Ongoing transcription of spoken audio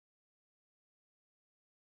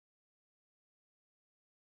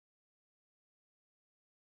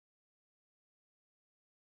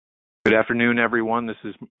Good afternoon, everyone. This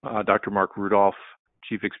is Dr. Mark Rudolph,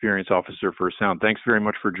 Chief Experience Officer for Sound. Thanks very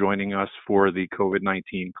much for joining us for the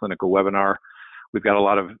COVID-19 clinical webinar. We've got a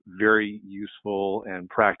lot of very useful and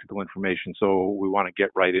practical information, so we want to get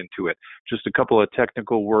right into it. Just a couple of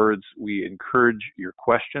technical words. We encourage your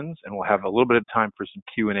questions, and we'll have a little bit of time for some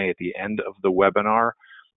Q&A at the end of the webinar.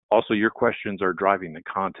 Also, your questions are driving the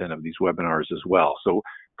content of these webinars as well. So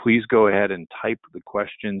please go ahead and type the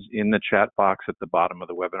questions in the chat box at the bottom of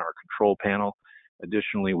the webinar control panel.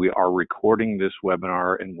 Additionally, we are recording this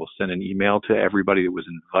webinar and we'll send an email to everybody that was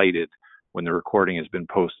invited when the recording has been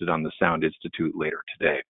posted on the Sound Institute later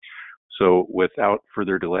today. So without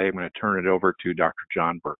further delay, I'm going to turn it over to Dr.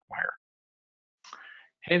 John Birkmeyer.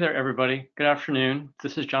 Hey there, everybody. Good afternoon.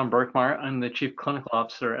 This is John Birkmeyer. I'm the Chief Clinical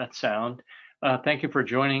Officer at Sound. Thank you for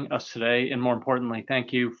joining us today, and more importantly,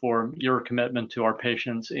 thank you for your commitment to our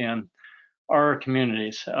patients and our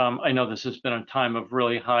communities. I know this has been a time of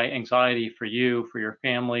really high anxiety for you, for your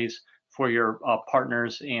families, for your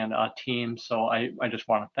partners and teams, so I just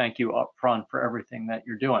want to thank you up front for everything that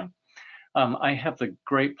you're doing. I have the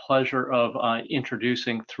great pleasure of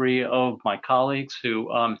introducing three of my colleagues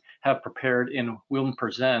who have prepared and will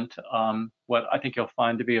present what I think you'll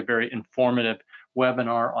find to be a very informative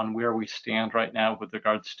webinar on where we stand right now with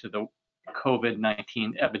regards to the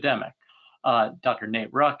COVID-19 epidemic. Dr. Nate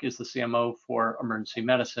Ruck is the CMO for Emergency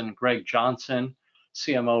Medicine, Greg Johnson,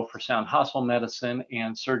 CMO for Sound Hospital Medicine,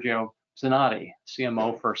 and Sergio Zanotti,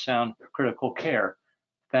 CMO for Sound Critical Care.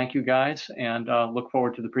 Thank you guys, and look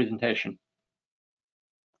forward to the presentation.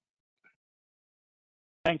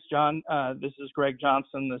 Thanks, John. This is Greg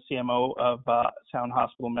Johnson, the CMO of Sound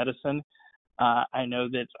Hospital Medicine. I know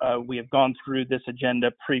that we have gone through this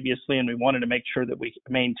agenda previously, and we wanted to make sure that we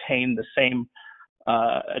maintain the same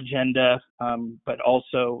agenda, but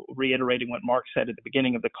also reiterating what Mark said at the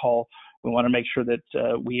beginning of the call, we want to make sure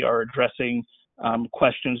that we are addressing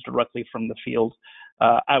questions directly from the field.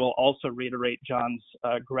 I will also reiterate John's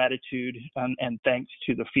gratitude and thanks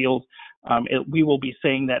to the field. We will be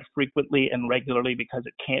saying that frequently and regularly because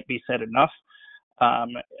it can't be said enough.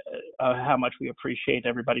 How much we appreciate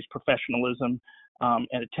everybody's professionalism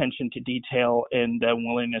and attention to detail and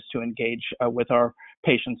willingness to engage with our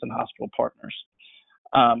patients and hospital partners.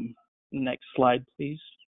 Next slide, please.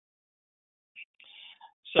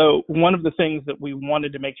 So one of the things that we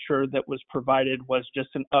wanted to make sure that was provided was just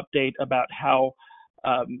an update about how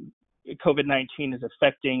COVID-19 is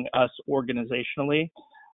affecting us organizationally.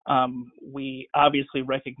 We obviously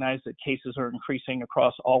recognize that cases are increasing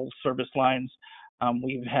across all service lines.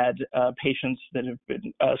 We've had patients that have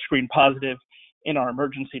been screened positive in our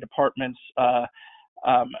emergency departments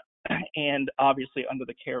and obviously under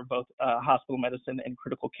the care of both hospital medicine and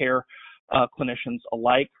critical care clinicians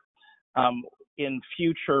alike. In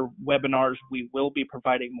future webinars, we will be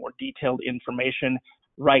providing more detailed information.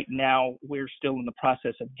 Right now, we're still in the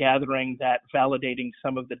process of gathering that, validating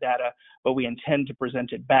some of the data, but we intend to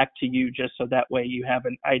present it back to you just so that way you have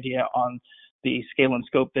an idea on the scale and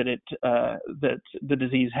scope that that the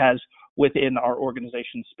disease has within our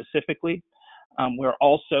organization specifically. We're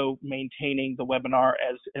also maintaining the webinar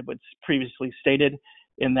as it was previously stated,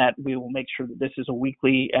 in that we will make sure that this is a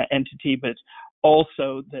weekly entity, but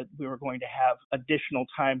also that we are going to have additional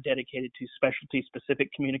time dedicated to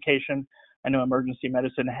specialty-specific communication. I know emergency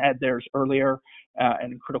medicine had theirs earlier,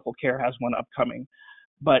 and critical care has one upcoming.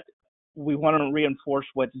 But we want to reinforce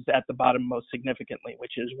what is at the bottom most significantly,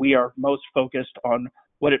 which is we are most focused on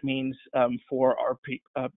what it means for our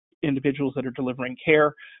individuals that are delivering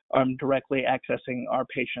care, directly accessing our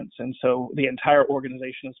patients. And so the entire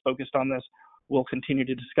organization is focused on this. We'll continue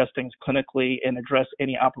to discuss things clinically and address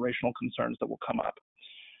any operational concerns that will come up.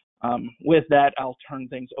 With that, I'll turn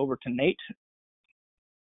things over to Nate.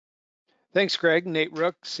 Thanks, Greg. Nate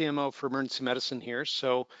Rook, CMO for Emergency Medicine here.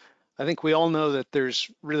 So I think we all know that there's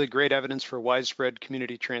really great evidence for widespread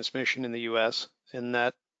community transmission in the US, and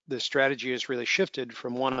that the strategy has really shifted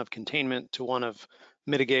from one of containment to one of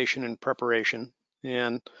mitigation and preparation.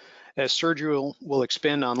 And as Sergio will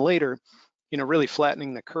expand on later, really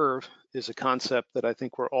flattening the curve is a concept that I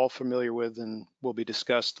think we're all familiar with and will be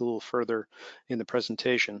discussed a little further in the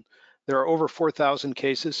presentation. There are over 4,000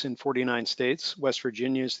 cases in 49 states. West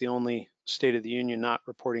Virginia is the only state of the union not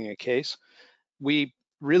reporting a case. We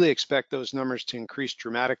really expect those numbers to increase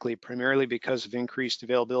dramatically, primarily because of increased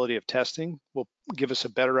availability of testing. Will give us a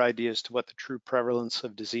better idea as to what the true prevalence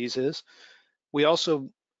of disease is. We also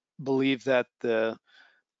believe that the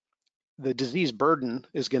disease burden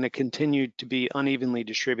is going to continue to be unevenly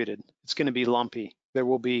distributed. It's going to be lumpy. There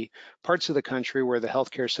will be parts of the country where the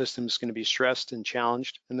healthcare system is going to be stressed and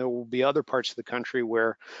challenged, and there will be other parts of the country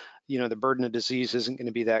where the burden of disease isn't going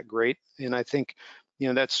to be that great. And I think,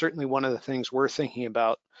 that's certainly one of the things we're thinking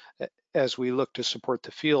about as we look to support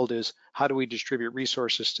the field is how do we distribute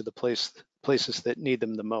resources to the places that need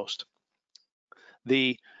them the most.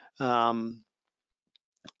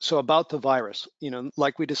 So about the virus,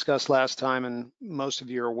 like we discussed last time, and most of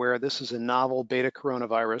you are aware, this is a novel beta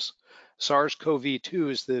coronavirus.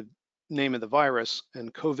 SARS-CoV-2 is the name of the virus,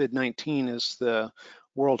 and COVID-19 is the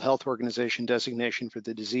World Health Organization designation for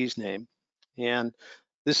the disease name. And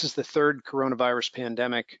this is the third coronavirus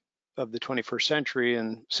pandemic of the 21st century,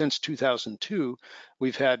 and since 2002,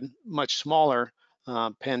 we've had much smaller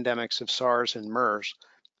pandemics of SARS and MERS.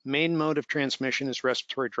 Main mode of transmission is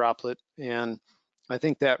respiratory droplet, and I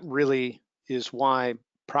think that really is why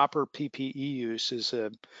proper PPE use is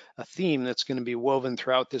a theme that's going to be woven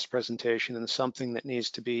throughout this presentation and something that needs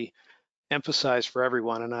to be emphasized for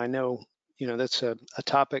everyone. And I know, that's a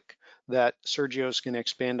topic that Sergio's going to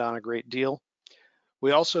expand on a great deal.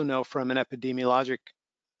 We also know from an epidemiologic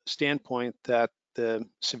standpoint that the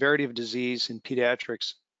severity of disease in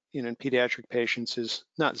pediatrics, in pediatric patients is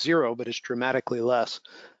not zero, but is dramatically less.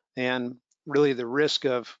 And really the risk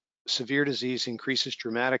of severe disease increases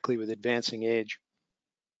dramatically with advancing age.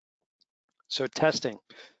 So testing.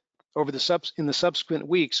 In the subsequent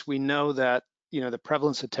weeks, we know that the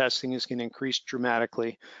prevalence of testing is going to increase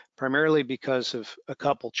dramatically, primarily because of a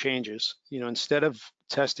couple changes. Instead of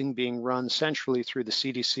testing being run centrally through the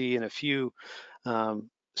CDC and a few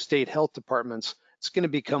state health departments, it's going to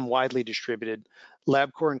become widely distributed.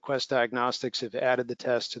 LabCorp and Quest Diagnostics have added the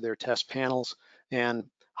test to their test panels, and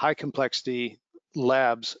high complexity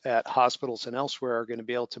labs at hospitals and elsewhere are going to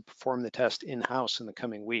be able to perform the test in-house in the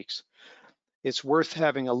coming weeks. It's worth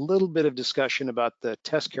having a little bit of discussion about the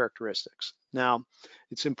test characteristics. Now,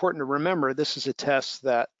 it's important to remember this is a test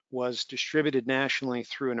that was distributed nationally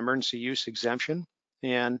through an emergency use exemption,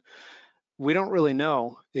 and we don't really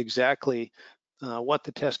know exactly what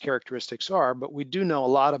the test characteristics are, but we do know a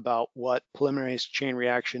lot about what polymerase chain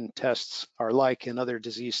reaction tests are like in other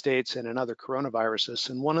disease states and in other coronaviruses.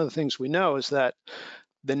 And one of the things we know is that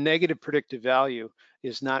the negative predictive value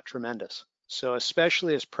is not tremendous. So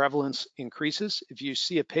especially as prevalence increases, if you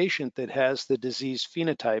see a patient that has the disease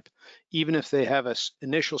phenotype, even if they have an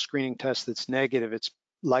initial screening test that's negative, it's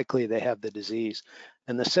likely they have the disease.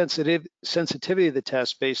 And the sensitivity of the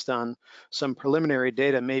test based on some preliminary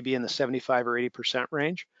data may be in the 75 or 80%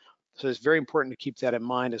 range. So it's very important to keep that in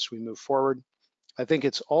mind as we move forward. I think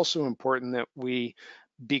it's also important that we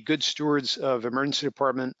be good stewards of emergency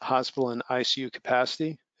department, hospital, and ICU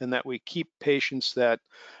capacity, and that we keep patients that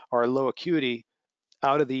are low acuity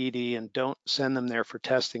out of the ED and don't send them there for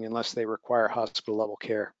testing unless they require hospital level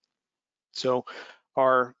care. So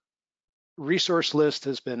our resource list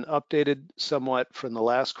has been updated somewhat from the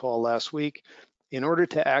last call last week. In order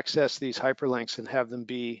to access these hyperlinks and have them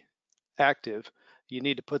be active, you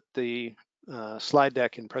need to put the slide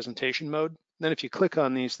deck in presentation mode. Then if you click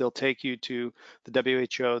on these, they'll take you to the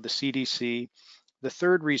WHO, the CDC. The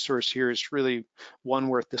third resource here is really one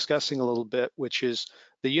worth discussing a little bit, which is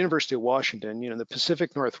the University of Washington. The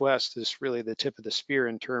Pacific Northwest is really the tip of the spear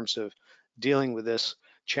in terms of dealing with this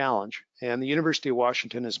challenge. And the University of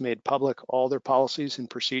Washington has made public all their policies and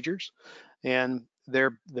procedures. And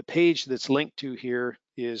the page that's linked to here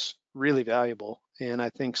is really valuable, and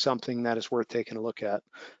I think something that is worth taking a look at.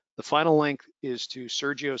 The final link is to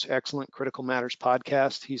Sergio's excellent Critical Matters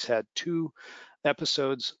podcast. He's had 2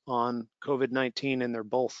 episodes on COVID-19, and they're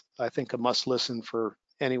both, I think, a must listen for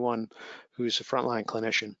anyone who's a frontline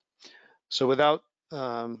clinician. So without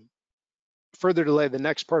further delay, the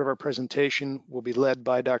next part of our presentation will be led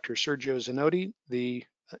by Dr. Sergio Zanotti, the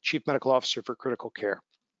Chief Medical Officer for Critical Care.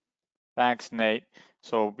 Thanks, Nate.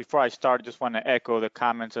 So before I start, just want to echo the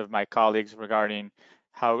comments of my colleagues regarding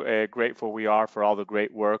how grateful we are for all the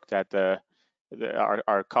great work that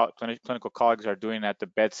our clinical colleagues are doing at the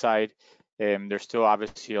bedside. There's still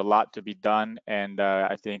obviously a lot to be done, and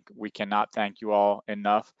I think we cannot thank you all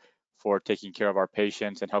enough for taking care of our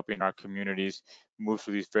patients and helping our communities move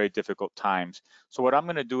through these very difficult times. So what I'm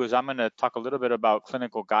going to do is I'm going to talk a little bit about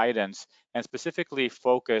clinical guidance and specifically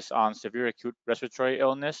focus on severe acute respiratory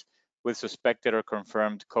illness with suspected or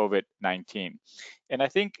confirmed COVID-19. And I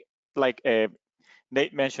think, like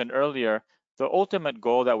Nate mentioned earlier, the ultimate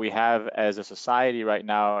goal that we have as a society right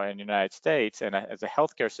now in the United States and as a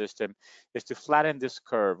healthcare system is to flatten this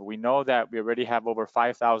curve. We know that we already have over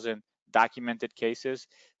 5,000 documented cases,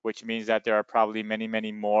 which means that there are probably many,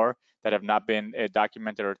 many more that have not been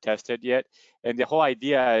documented or tested yet. And the whole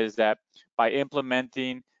idea is that by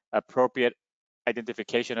implementing appropriate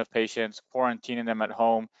identification of patients, quarantining them at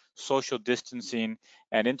home, social distancing,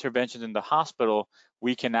 and interventions in the hospital,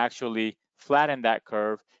 we can actually flatten that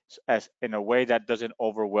curve as in a way that doesn't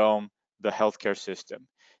overwhelm the healthcare system.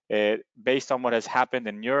 Based on what has happened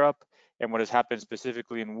in Europe and what has happened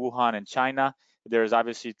specifically in Wuhan and China, there is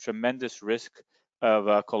obviously tremendous risk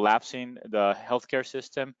of collapsing the healthcare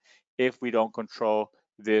system if we don't control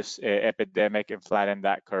this epidemic and flatten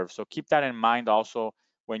that curve. So keep that in mind also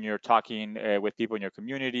when you're talking with people in your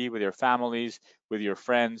community, with your families, with your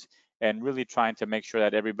friends, and really trying to make sure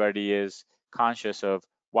that everybody is conscious of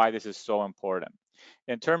why this is so important.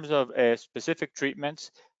 In terms of specific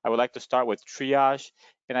treatments, I would like to start with triage.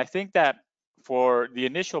 And I think that for the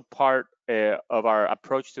initial part of our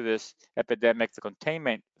approach to this epidemic, the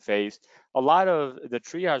containment phase, a lot of the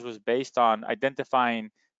triage was based on identifying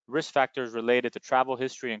risk factors related to travel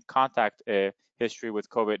history and contact history with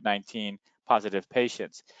COVID-19 positive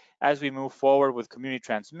patients. As we move forward with community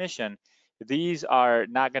transmission, these are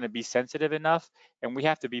not going to be sensitive enough, and we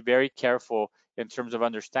have to be very careful in terms of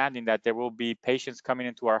understanding that there will be patients coming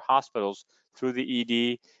into our hospitals through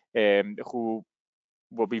the ED who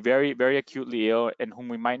will be very, very acutely ill and whom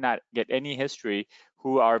we might not get any history,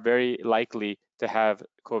 who are very likely to have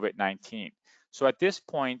COVID-19. So at this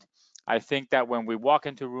point, I think that when we walk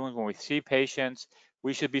into rooms, when we see patients,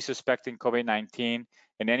 we should be suspecting COVID-19,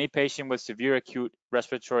 and any patient with severe acute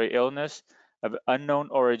respiratory illness of unknown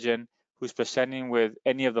origin who's presenting with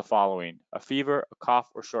any of the following: a fever, a cough,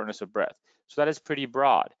 or shortness of breath. So that is pretty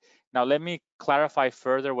broad. Now let me clarify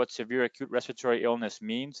further what severe acute respiratory illness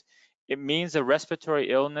means. It means a respiratory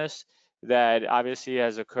illness that obviously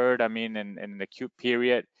has occurred, in an acute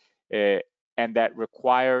period, and that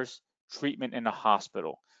requires treatment in a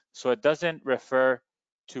hospital. So it doesn't refer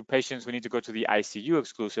to patients who need to go to the ICU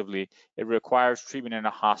exclusively. It requires treatment in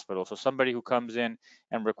a hospital. So somebody who comes in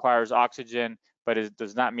and requires oxygen, but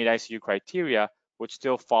does not meet ICU criteria, would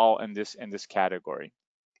still fall in this category.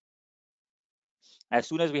 As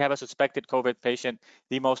soon as we have a suspected COVID patient,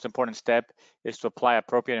 the most important step is to apply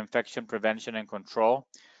appropriate infection prevention and control.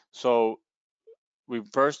 So we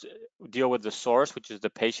first deal with the source, which is the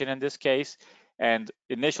patient in this case, and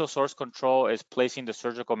initial source control is placing the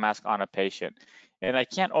surgical mask on a patient. And I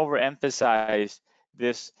can't overemphasize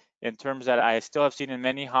this in terms that I still have seen in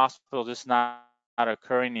many hospitals, this not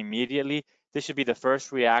occurring immediately. This should be the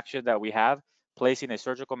first reaction that we have, placing a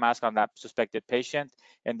surgical mask on that suspected patient,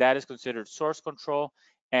 and that is considered source control,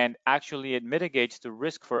 and actually it mitigates the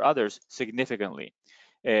risk for others significantly.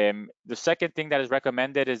 The second thing that is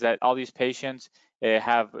recommended is that all these patients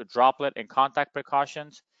have droplet and contact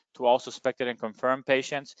precautions to all suspected and confirmed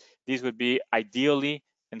patients. These would be ideally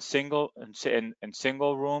in single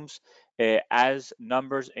rooms. As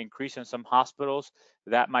numbers increase in some hospitals,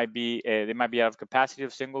 that might be they might be out of capacity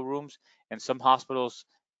of single rooms, and some hospitals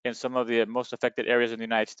in some of the most affected areas in the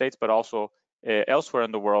United States, but also elsewhere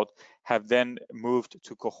in the world, have then moved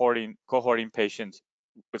to cohorting patients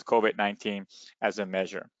with COVID-19 as a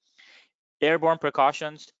measure. Airborne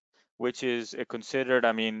precautions, which is considered,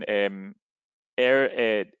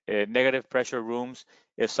 negative pressure rooms,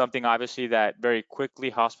 is something obviously that very quickly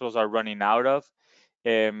hospitals are running out of.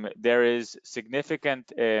 There is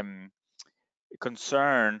significant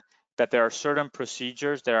concern that there are certain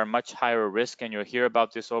procedures that are much higher risk, and you'll hear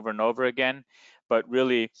about this over and over again, but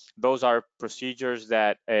really those are procedures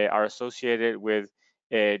that are associated with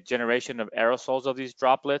generation of aerosols of these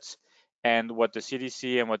droplets. And what the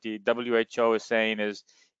CDC and what the WHO is saying is,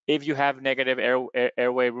 if you have negative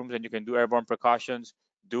airway rooms and you can do airborne precautions,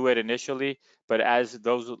 do it initially. But as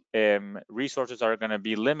those resources are going to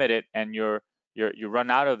be limited and you run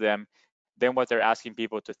out of them, then what they're asking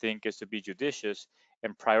people to think is to be judicious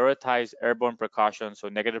and prioritize airborne precautions, so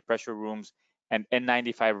negative pressure rooms and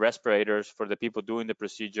N95 respirators for the people doing the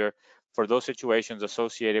procedure for those situations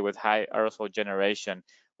associated with high aerosol generation,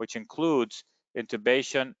 which includes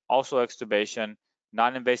intubation, also extubation,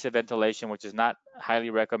 non-invasive ventilation, which is not highly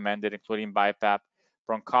recommended, including BiPAP,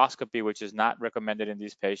 bronchoscopy, which is not recommended in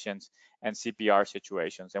these patients, and CPR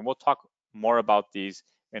situations. And we'll talk more about these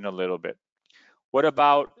in a little bit. What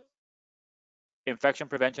about infection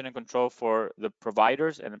prevention and control for the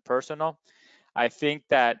providers and the personnel? I think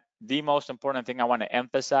that the most important thing I want to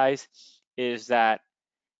emphasize is that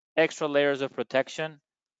extra layers of protection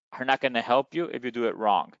are not going to help you if you do it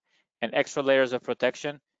wrong. And extra layers of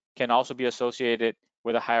protection can also be associated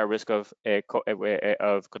with a higher risk of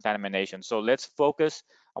contamination. So let's focus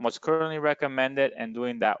on what's currently recommended and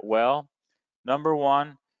doing that well. Number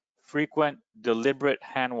one, frequent deliberate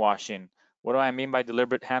hand washing. What do I mean by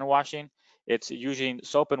deliberate hand washing? It's using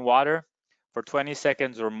soap and water for 20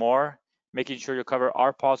 seconds or more making sure you cover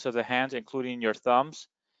all parts of the hands, including your thumbs,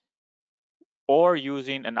 or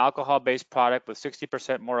using an alcohol-based product with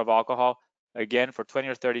 60% more of alcohol, again, for 20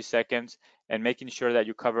 or 30 seconds, and making sure that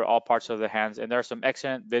you cover all parts of the hands. And there are some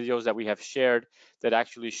excellent videos that we have shared that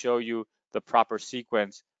actually show you the proper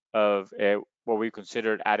sequence of what we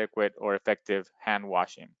considered adequate or effective hand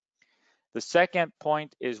washing. The second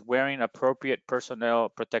point is wearing appropriate personnel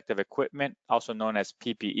protective equipment, also known as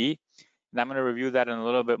PPE. And I'm going to review that in a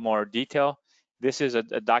little bit more detail. This is a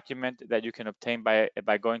document that you can obtain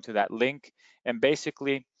by going to that link. And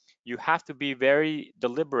basically, you have to be very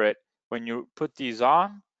deliberate when you put these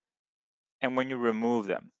on and when you remove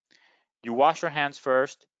them. You wash your hands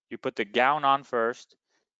first, you put the gown on first,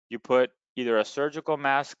 you put either a surgical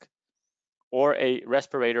mask or a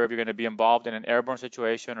respirator if you're going to be involved in an airborne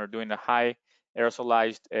situation or doing a high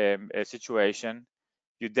aerosolized situation.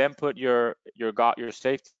 You then put your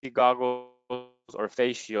safety goggles or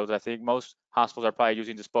face shields. I think most hospitals are probably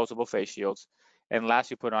using disposable face shields. And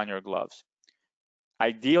last, you put on your gloves.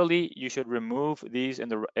 Ideally, you should remove these in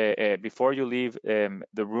the before you leave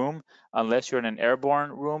the room, unless you're in an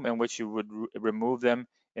airborne room, in which you would remove them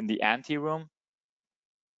in the ante room.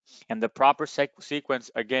 And the proper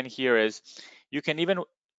sequence again here is, you can even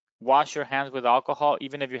wash your hands with alcohol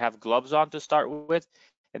even if you have gloves on to start with,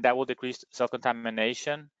 and that will decrease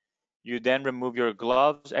self-contamination. You then remove your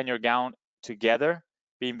gloves and your gown together,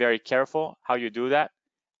 being very careful how you do that.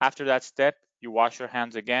 After that step, you wash your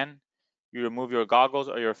hands again. You remove your goggles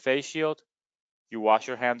or your face shield. You wash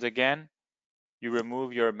your hands again. You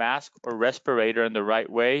remove your mask or respirator in the right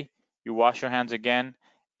way. You wash your hands again.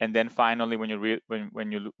 And then finally, when you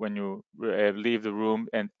leave the room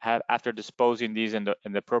and after disposing these in the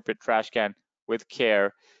appropriate trash can with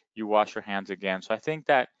care, you wash your hands again. So I think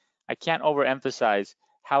that I can't overemphasize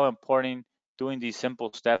how important doing these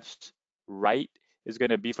simple steps right is going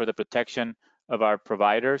to be for the protection of our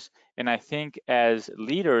providers. And I think as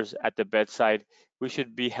leaders at the bedside, we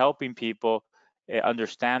should be helping people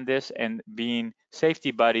understand this and being safety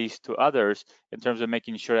buddies to others in terms of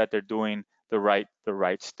making sure that they're doing the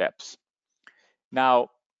right steps. Now,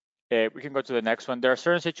 we can go to the next one. There are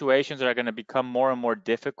certain situations that are going to become more and more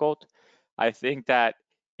difficult. I think that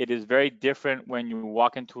it is very different when you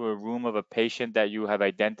walk into a room of a patient that you have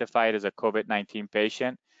identified as a COVID-19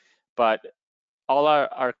 patient, but all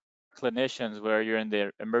our clinicians, where you're in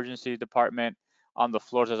the emergency department, on the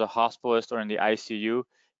floors as a hospitalist, or in the ICU,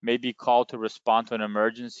 may be called to respond to an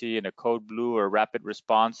emergency in a code blue or rapid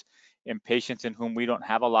response in patients in whom we don't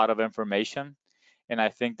have a lot of information. And I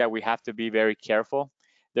think that we have to be very careful.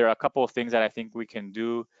 There are a couple of things that I think we can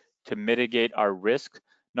do to mitigate our risk.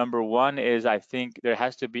 Number one is, I think there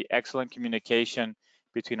has to be excellent communication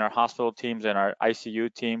between our hospital teams and our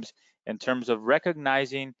ICU teams in terms of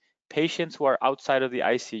recognizing patients who are outside of the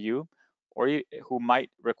ICU or who might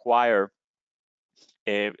require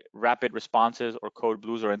rapid responses or code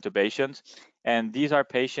blues or intubations. And these are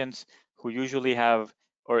patients who usually have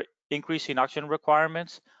or increasing oxygen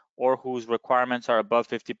requirements, or whose requirements are above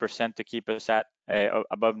 50% to keep us at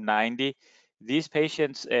above 90. These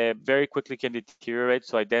patients very quickly can deteriorate,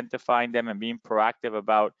 so identifying them and being proactive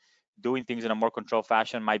about doing things in a more controlled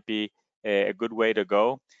fashion might be a good way to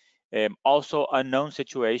go. Also, unknown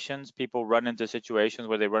situations. People run into situations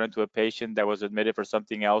where they run into a patient that was admitted for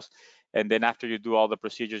something else, and then after you do all the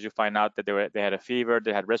procedures, you find out that they had a fever,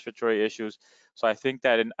 they had respiratory issues. So I think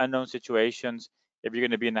that in unknown situations, if you're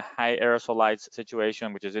going to be in a high aerosolized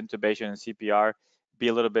situation, which is intubation and CPR, be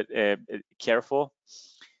a little bit careful.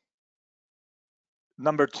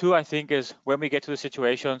 Number two, I think, is when we get to the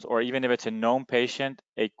situations, or even if it's a known patient,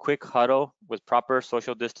 a quick huddle with proper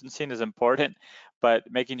social distancing is important, but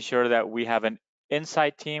making sure that we have an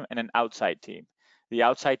inside team and an outside team. The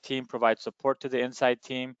outside team provides support to the inside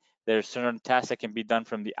team. There's certain tasks that can be done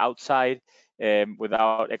from the outside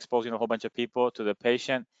without exposing a whole bunch of people to the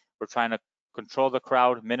patient. We're trying to control the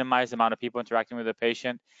crowd, minimize the amount of people interacting with the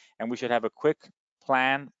patient, and we should have a quick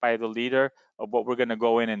plan by the leader of what we're going to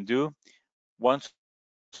go in and do. Once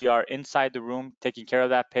we are inside the room taking care of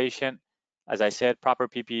that patient, as I said, proper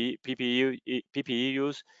PPE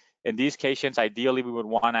use. In these cases, ideally, we would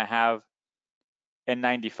want to have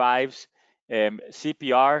N95s.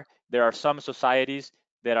 CPR, there are some societies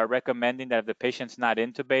that are recommending that if the patient's not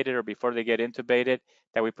intubated or before they get intubated,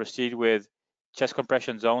 that we proceed with chest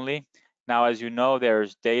compressions only. Now, as you know,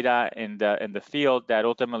 there's data in the field that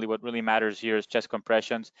ultimately what really matters here is chest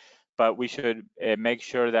compressions, but we should make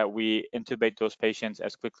sure that we intubate those patients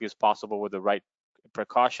as quickly as possible with the right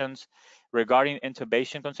precautions. Regarding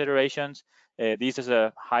intubation considerations, these is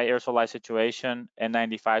a high aerosolized situation.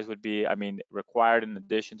 N95s would be, required in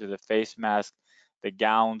addition to the face mask, the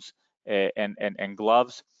gowns, and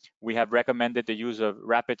gloves. We have recommended the use of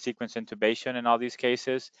rapid sequence intubation in all these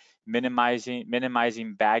cases,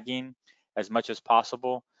 minimizing bagging as much as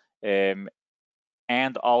possible,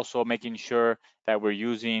 and also making sure that we're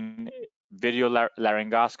using video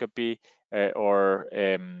laryngoscopy or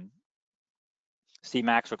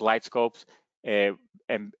CMAX or GlideScopes,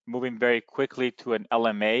 and moving very quickly to an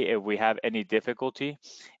LMA if we have any difficulty,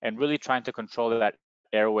 and really trying to control that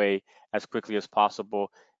airway as quickly as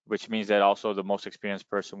possible, which means that also the most experienced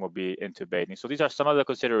person will be intubating. So these are some of the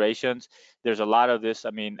considerations. There's a lot of this,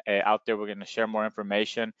 out there. We're going to share more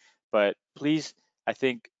information, but please, I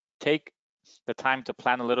think, take the time to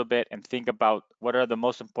plan a little bit and think about what are the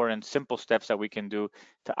most important simple steps that we can do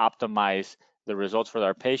to optimize the results for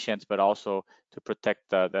our patients, but also to protect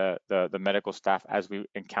the medical staff as we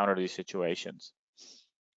encounter these situations.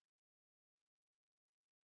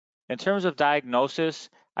 In terms of diagnosis,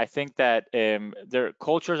 I think that their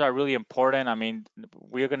cultures are really important. I mean,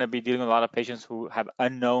 we're going to be dealing with a lot of patients who have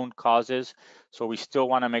unknown causes, so we still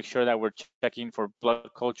want to make sure that we're checking for blood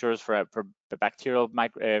cultures for bacterial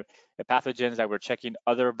pathogens, that we're checking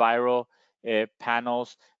other viral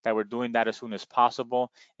panels, that we're doing that as soon as possible.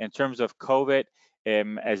 In terms of COVID,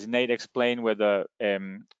 as Nate explained with the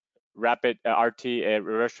rapid RT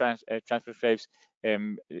reverse transcriptase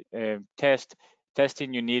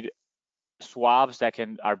testing, you need swabs that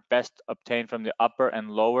are best obtained from the upper and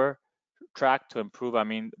lower tract to improve,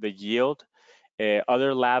 the yield.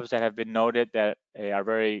 Other labs that have been noted that are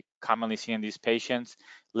very commonly seen in these patients,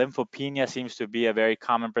 lymphopenia seems to be a very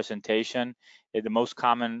common presentation. The most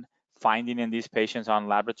common finding in these patients on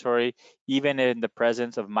laboratory, even in the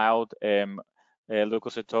presence of mild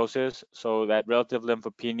leukocytosis. So that relative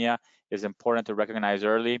lymphopenia is important to recognize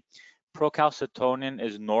early. Procalcitonin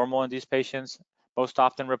is normal in these patients, most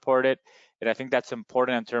often reported, and I think that's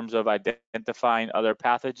important in terms of identifying other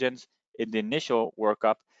pathogens in the initial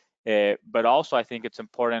workup, but also I think it's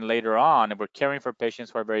important later on if we're caring for patients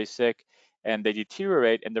who are very sick and they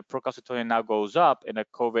deteriorate and the procalcitonin now goes up in a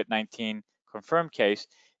COVID-19 confirmed case,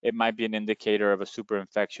 it might be an indicator of a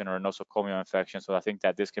superinfection or a nosocomial infection. So I think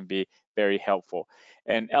that this can be very helpful.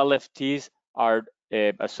 And LFTs are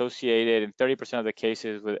associated in 30% of the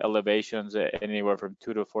cases with elevations anywhere from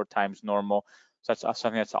 2 to 4 times normal. So that's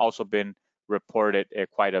something that's also been reported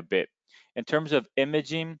quite a bit. In terms of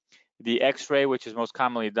imaging, the X-ray, which is most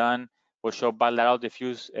commonly done, will show bilateral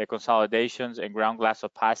diffuse consolidations and ground glass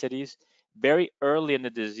opacities. Very early in the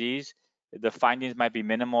disease, the findings might be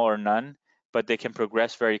minimal or none, but they can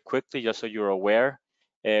progress very quickly, just so you're aware.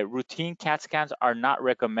 Routine CAT scans are not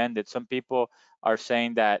recommended. Some people are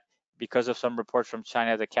saying that because of some reports from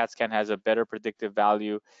China, the CAT scan has a better predictive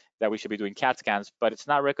value, that we should be doing CAT scans, but it's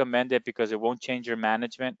not recommended because it won't change your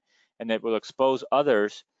management and it will expose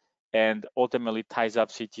others and ultimately ties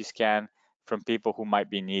up CT scan from people who might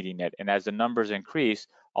be needing it. And as the numbers increase,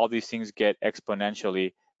 all these things get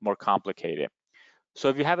exponentially more complicated. So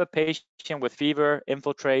if you have a patient with fever,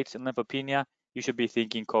 infiltrates, and lymphopenia, you should be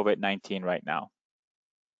thinking COVID-19 right now.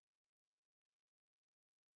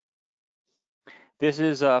 This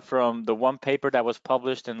is from the one paper that was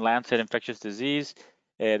published in Lancet Infectious Disease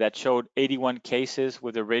that showed 81 cases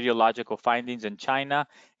with the radiological findings in China.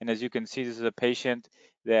 And as you can see, this is a patient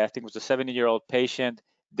that I think was a 70-year-old patient.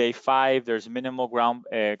 Day 5, there's minimal ground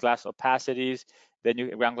glass opacities.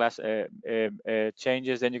 Then ground glass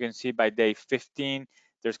changes. Then you can see by day 15,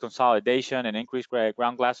 there's consolidation and increased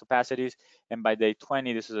ground glass opacities. And by day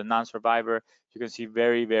 20, this is a non-survivor. You can see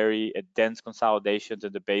very, very dense consolidations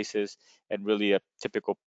at the bases and really a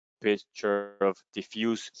typical picture of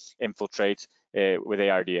diffuse infiltrates with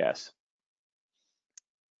ARDS.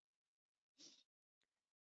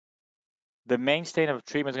 The mainstay of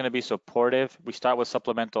treatment is going to be supportive. We start with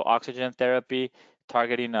supplemental oxygen therapy,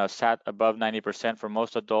 targeting a SAT above 90% for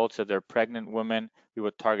most adults. If they're pregnant women, we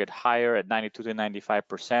would target higher at 92 to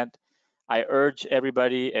 95%. I urge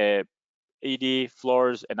everybody, ED,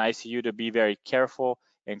 floors, and ICU to be very careful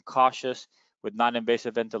and cautious with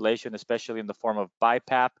non-invasive ventilation, especially in the form of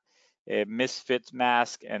BiPAP. Misfit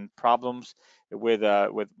mask and problems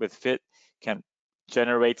with fit can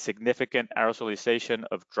generate significant aerosolization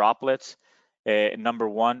of droplets. Number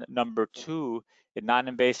one. Number two,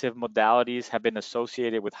 non-invasive modalities have been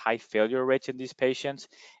associated with high failure rates in these patients,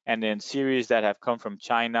 and in series that have come from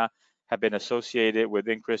China have been associated with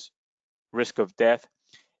increased risk of death,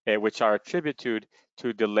 which are attributed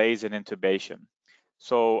to delays in intubation.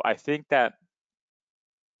 So I think that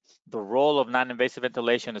the role of non-invasive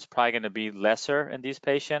ventilation is probably going to be lesser in these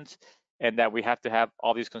patients, and that we have to have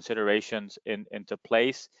all these considerations into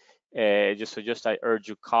place. I urge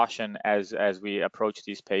you caution as we approach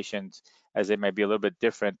these patients as they might be a little bit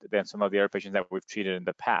different than some of the other patients that we've treated in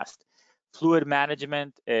the past. Fluid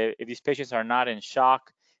management, if these patients are not in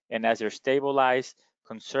shock and as they're stabilized,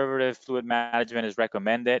 conservative fluid management is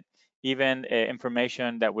recommended. Even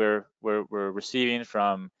information that we're receiving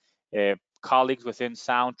from colleagues within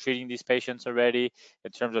Sound treating these patients already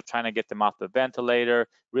in terms of trying to get them off the ventilator,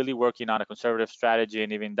 really working on a conservative strategy,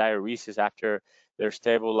 and even diuresis after they're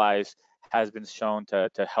stabilized has been shown to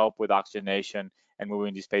help with oxygenation and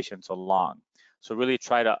moving these patients along. So really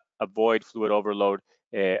try to avoid fluid overload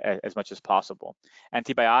as much as possible.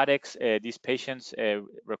 Antibiotics, these patients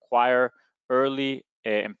require early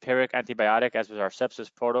empiric antibiotic, as with our sepsis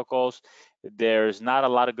protocols. There's not a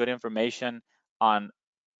lot of good information on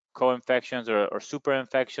co-infections or super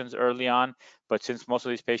infections early on, but since most of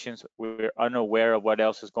these patients we're unaware of what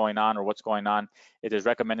else is going on or what's going on, it is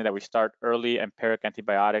recommended that we start early empiric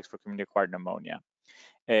antibiotics for community-acquired pneumonia.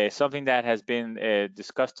 Something that has been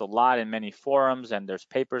discussed a lot in many forums, and there's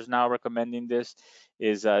papers now recommending this,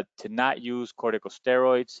 is to not use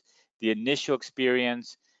corticosteroids. The initial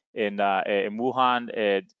experience in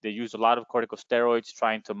Wuhan, they used a lot of corticosteroids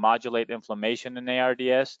trying to modulate inflammation in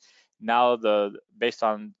ARDS. Now, based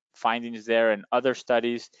on findings there and other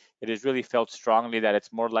studies, it is really felt strongly that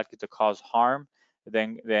it's more likely to cause harm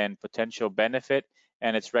than potential benefit,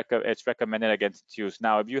 and it's recommended against its use.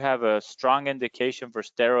 Now, if you have a strong indication for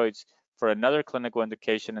steroids for another clinical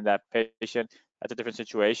indication in that patient, that's a different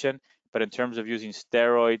situation. But in terms of using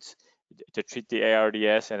steroids to treat the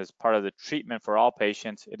ARDS and as part of the treatment for all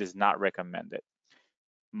patients, it is not recommended.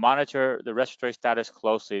 Monitor the respiratory status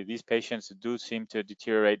closely. These patients do seem to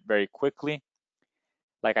deteriorate very quickly.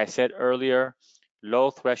 Like I said earlier, low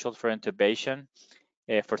threshold for intubation.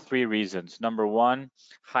 For 3 reasons. Number 1,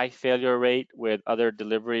 high failure rate with other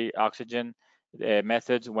delivery oxygen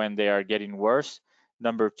methods when they are getting worse.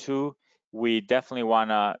 Number 2, we definitely want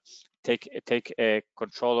to take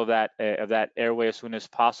control of that airway as soon as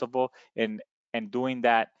possible, and doing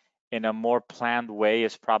that in a more planned way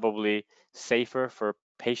is probably safer for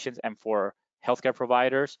patients and for healthcare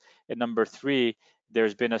providers. And number 3,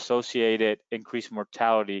 there's been associated increased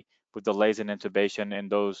mortality with delays in intubation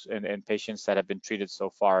in patients that have been treated so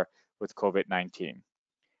far with COVID-19.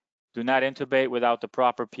 Do not intubate without the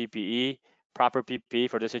proper PPE. Proper PPE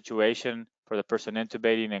for this situation for the person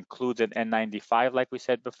intubating includes an N95, like we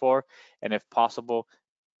said before, and if possible,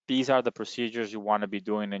 these are the procedures you want to be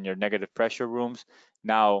doing in your negative pressure rooms.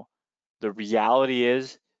 Now, the reality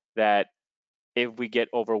is that if we get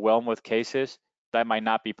overwhelmed with cases, that might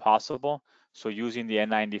not be possible. So using the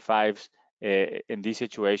N95s in these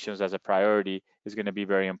situations as a priority is going to be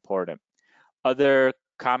very important. Other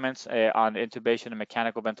comments on intubation and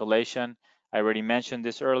mechanical ventilation. I already mentioned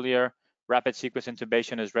this earlier. Rapid sequence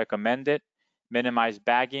intubation is recommended. Minimize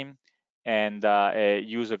bagging and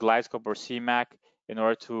use a GlideScope or CMAC in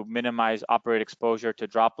order to minimize operator exposure to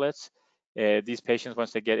droplets. These patients,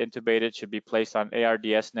 once they get intubated, should be placed on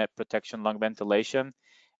ARDS-net protection lung ventilation.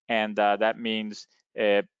 And that means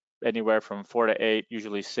anywhere from 4 to 8,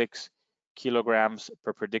 usually 6 kilograms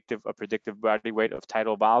per predictive body weight of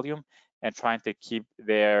tidal volume, and trying to keep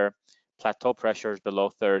their plateau pressures below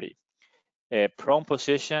 30. Prone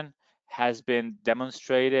position has been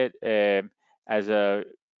demonstrated as a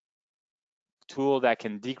tool that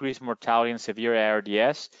can decrease mortality in severe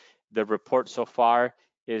ARDS. The report so far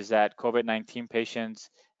is that COVID-19 patients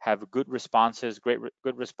have good responses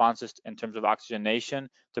in terms of oxygenation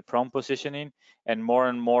to prone positioning, and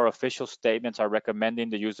more official statements are recommending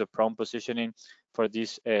the use of prone positioning for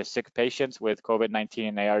these sick patients with COVID-19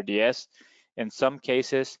 and ARDS. In some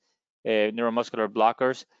cases, neuromuscular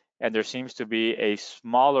blockers, and there seems to be a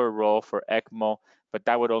smaller role for ECMO, but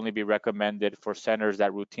that would only be recommended for centers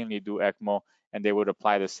that routinely do ECMO, and they would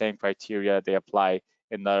apply the same criteria they apply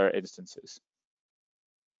in other instances.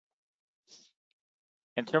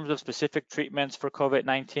 In terms of specific treatments for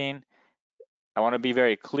COVID-19, I want to be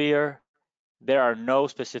very clear. There are no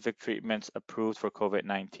specific treatments approved for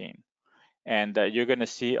COVID-19. And you're going to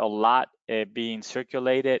see a lot being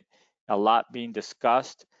circulated, a lot being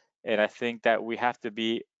discussed. And I think that we have to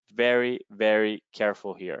be very, very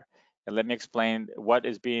careful here. And let me explain what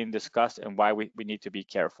is being discussed and why we need to be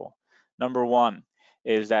careful. Number 1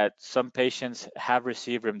 is that some patients have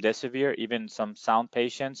received remdesivir, even some Sound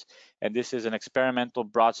patients, and this is an experimental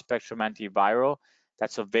broad-spectrum antiviral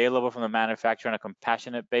that's available from the manufacturer on a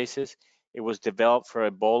compassionate basis. It was developed for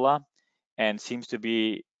Ebola and seems to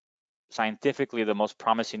be scientifically the most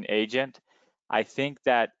promising agent. I think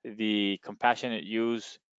that the compassionate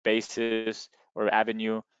use basis or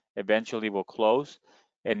avenue eventually will close,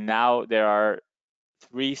 and now there are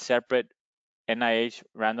 3 separate NIH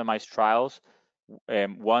randomized trials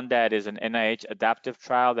One that is an NIH adaptive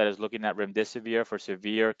trial that is looking at remdesivir for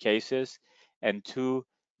severe cases, and two,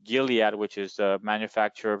 Gilead, which is the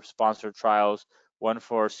manufacturer-sponsored trials, one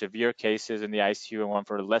for severe cases in the ICU and one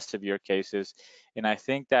for less severe cases. And I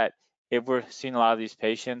think that if we're seeing a lot of these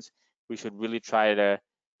patients, we should really try to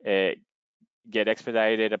get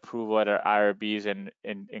expedited approval at our IRBs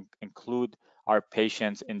and include our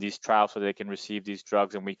patients in these trials so they can receive these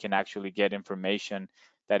drugs and we can actually get information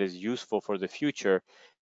that is useful for the future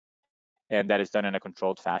and that is done in a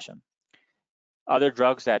controlled fashion. Other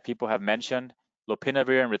drugs that people have mentioned,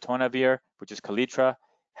 lopinavir and ritonavir, which is Kaletra,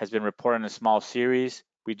 has been reported in a small series.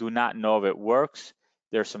 We do not know if it works.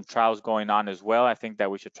 There's some trials going on as well. I think that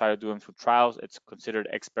we should try to do them through trials. It's considered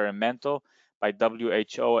experimental by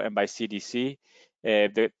WHO and by CDC.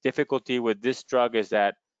 The difficulty with this drug is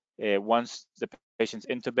that once the patient's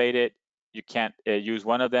intubated, you can't use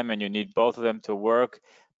one of them and you need both of them to work.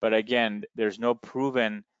 But again, there's no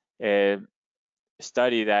proven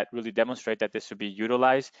study that really demonstrate that this should be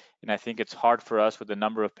utilized. And I think it's hard for us with the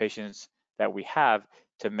number of patients that we have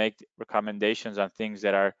to make recommendations on things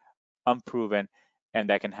that are unproven and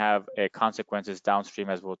that can have consequences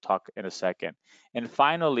downstream, as we'll talk in a second. And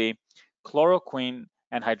finally, chloroquine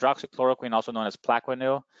and hydroxychloroquine, also known as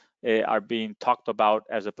Plaquenil, are being talked about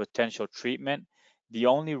as a potential treatment. The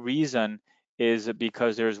only reason is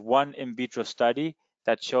because there's one in vitro study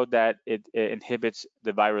that showed that it inhibits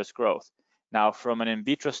the virus growth. Now, from an in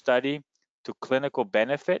vitro study to clinical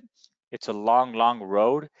benefit, it's a long, long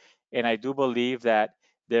road. And I do believe that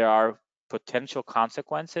there are potential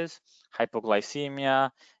consequences, hypoglycemia,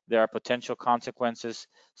 there are potential consequences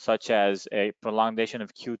such as a prolongation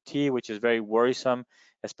of QT, which is very worrisome,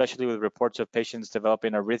 especially with reports of patients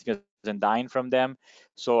developing arrhythmias and dying from them.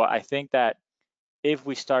 So I think that if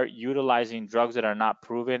we start utilizing drugs that are not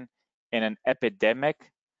proven in an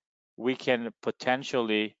epidemic, we can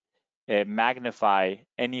potentially magnify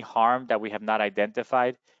any harm that we have not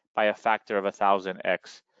identified by a factor of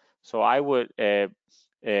 1000x. So I would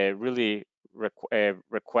really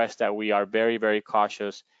request that we are very, very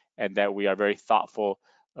cautious and that we are very thoughtful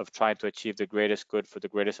of trying to achieve the greatest good for the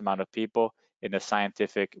greatest amount of people in a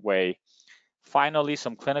scientific way. Finally,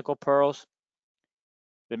 some clinical pearls.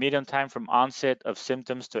 The median time from onset of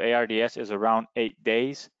symptoms to ARDS is around 8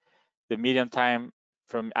 days. The median time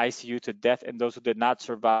from ICU to death in those who did not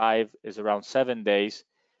survive is around 7 days.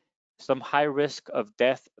 Some high risk of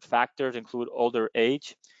death factors include older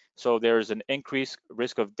age. So there is an increased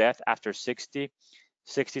risk of death after 60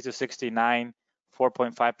 to 69,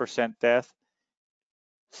 4.5% death,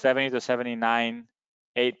 70 to 79,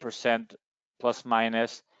 8% plus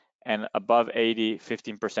minus, and above 80,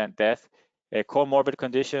 15% death. Comorbid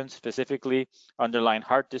conditions, specifically underlying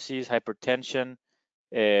heart disease, hypertension,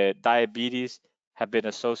 diabetes, have been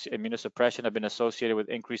associated, immunosuppression have been associated with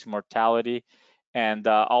increased mortality, and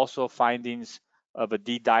also findings of a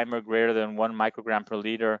D-dimer greater than 1 microgram per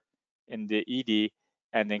liter in the ED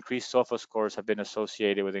and increased SOFA scores have been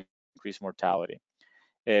associated with increased mortality.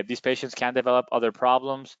 These patients can develop other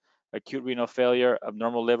problems. Acute renal failure,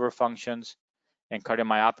 abnormal liver functions, and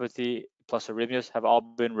cardiomyopathy plus arrhythmias have all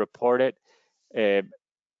been reported.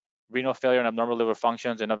 Renal failure and abnormal liver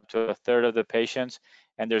functions in up to a third of the patients,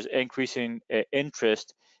 and there's increasing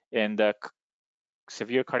interest in the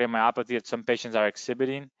severe cardiomyopathy that some patients are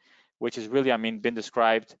exhibiting, which is really, been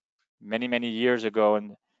described many, many years ago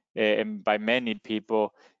and by many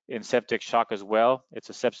people in septic shock as well. It's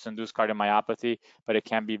a sepsis-induced cardiomyopathy, but it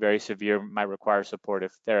can be very severe, might require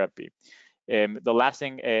supportive therapy. The last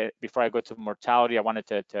thing, before I go to mortality, I wanted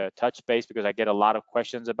to touch base because I get a lot of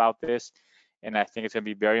questions about this, and I think it's going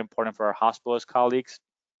to be very important for our hospitalist colleagues.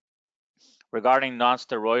 Regarding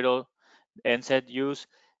non-steroidal NSAID use,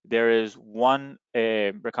 there is one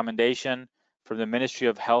recommendation from the Ministry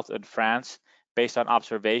of Health in France based on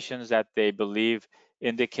observations that they believe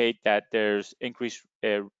indicate that there's increased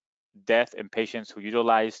death in patients who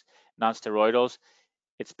utilize non-steroidals.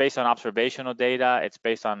 It's based on observational data. It's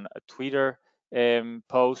based on a Twitter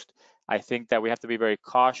post. I think that we have to be very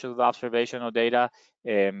cautious with observational data.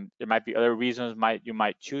 There might be other reasons you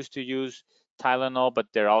might choose to use Tylenol, but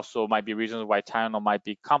there also might be reasons why Tylenol might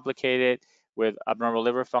be complicated with abnormal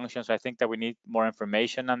liver function. So I think that we need more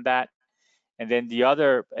information on that. And then the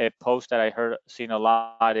other post that I seen a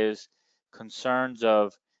lot is concerns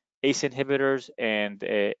of ACE inhibitors and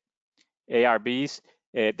ARBs.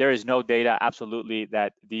 There is no data absolutely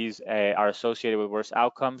that these are associated with worse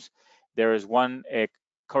outcomes. There is one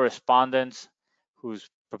correspondence who's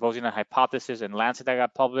proposing a hypothesis in Lancet that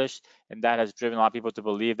got published, and that has driven a lot of people to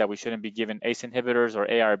believe that we shouldn't be given ACE inhibitors or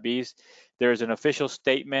ARBs. There is an official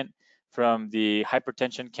statement from the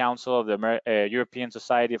Hypertension Council of the European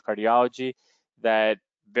Society of Cardiology that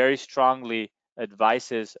very strongly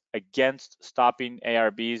advises against stopping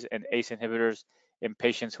ARBs and ACE inhibitors in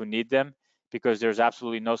patients who need them, because there's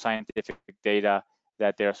absolutely no scientific data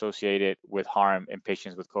that they're associated with harm in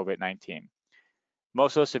patients with COVID-19.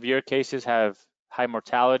 Most of the severe cases have high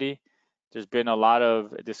mortality. There's been a lot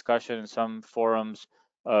of discussion in some forums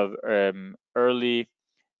of early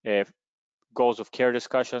goals of care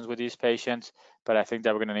discussions with these patients, but I think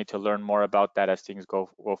that we're going to need to learn more about that as things go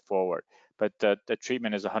forward. But the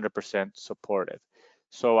treatment is 100% supportive.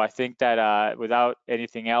 So I think that without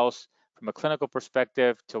anything else, from a clinical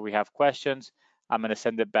perspective, till we have questions, I'm going to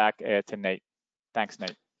send it back to Nate. Thanks,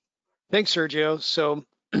 Nate. Thanks, Sergio. So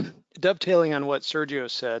dovetailing on what Sergio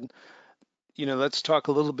said, let's talk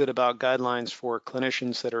a little bit about guidelines for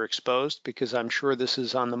clinicians that are exposed, because I'm sure this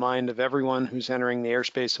is on the mind of everyone who's entering the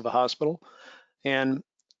airspace of a hospital. And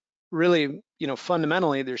really,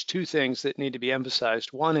 fundamentally, there's two things that need to be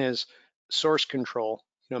emphasized. One is source control,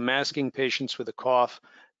 masking patients with a cough,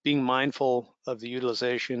 being mindful of the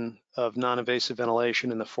utilization of non-invasive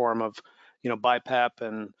ventilation in the form of, BiPAP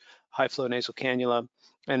and high flow nasal cannula.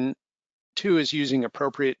 And two is using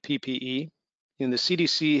appropriate PPE. And the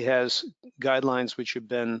CDC has guidelines which have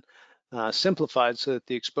been simplified so that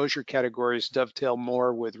the exposure categories dovetail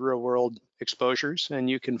more with real world exposures. And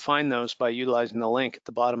you can find those by utilizing the link at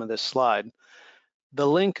the bottom of this slide. The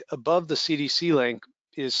link above the CDC link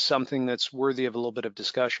is something that's worthy of a little bit of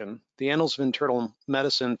discussion. The Annals of Internal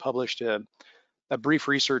Medicine published a brief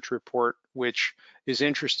research report, which is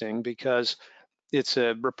interesting because it's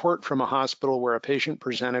a report from a hospital where a patient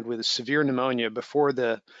presented with severe pneumonia before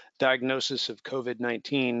the diagnosis of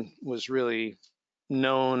COVID-19 was really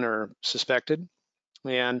known or suspected.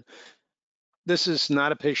 And this is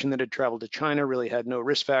not a patient that had traveled to China, really had no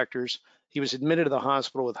risk factors. He was admitted to the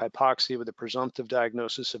hospital with hypoxia with a presumptive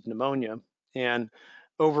diagnosis of pneumonia. And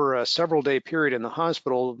over a several day period in the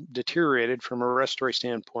hospital, deteriorated from a respiratory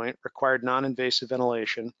standpoint, required non-invasive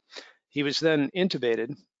ventilation. He was then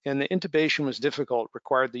intubated, and the intubation was difficult,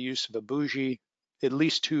 required the use of a bougie, at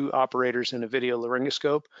least 2 operators and a video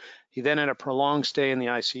laryngoscope. He then had a prolonged stay in the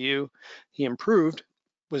ICU. He improved,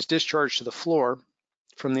 was discharged to the floor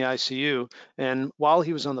from the ICU. And while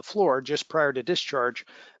he was on the floor, just prior to discharge,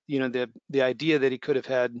 the idea that he could have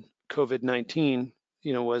had COVID-19,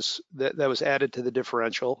 was that was added to the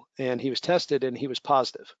differential, and he was tested and he was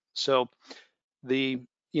positive. So the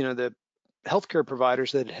healthcare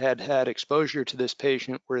providers that had exposure to this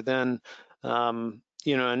patient were then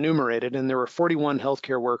enumerated, and there were 41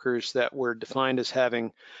 healthcare workers that were defined as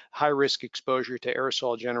having high risk exposure to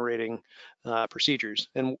aerosol generating procedures.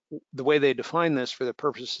 And the way they define this for the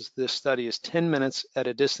purposes of this study is 10 minutes at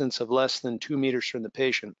a distance of less than 2 meters from the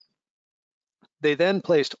patient. They then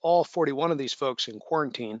placed all 41 of these folks in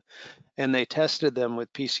quarantine, and they tested them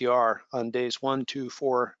with PCR on days 1, 2,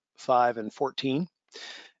 4, 5, and 14.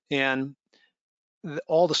 And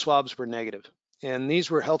all the swabs were negative. And these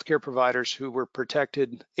were healthcare providers who were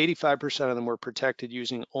protected. 85% of them were protected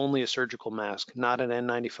using only a surgical mask, not an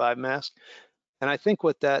N95 mask. And I think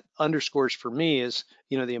what that underscores for me is,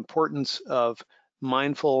 the importance of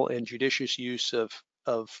mindful and judicious use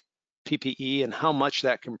of PPE and how much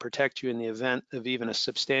that can protect you in the event of even a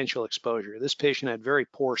substantial exposure. This patient had very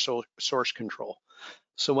poor source control.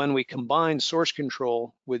 So when we combine source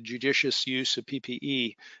control with judicious use of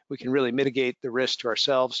PPE, we can really mitigate the risk to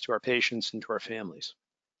ourselves, to our patients, and to our families.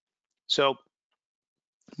 So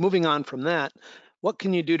moving on from that, what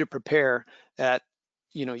can you do to prepare at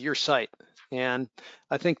your site? And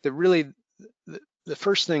I think the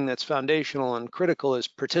first thing that's foundational and critical is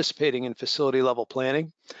participating in facility level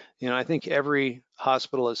planning. I think every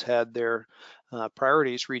hospital has had their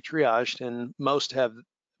priorities re-triaged, and most have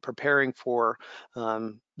preparing for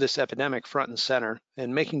this epidemic front and center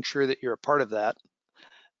and making sure that you're a part of that.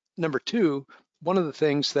 Number 2, one of the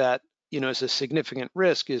things that is a significant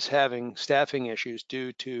risk is having staffing issues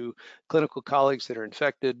due to clinical colleagues that are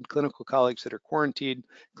infected, clinical colleagues that are quarantined,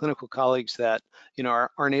 clinical colleagues that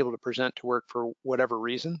aren't able to present to work for whatever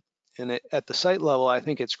reason. And at the site level, I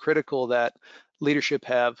think it's critical that leadership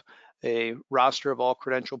have a roster of all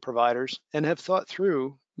credential providers and have thought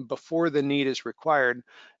through before the need is required,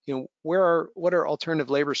 what are alternative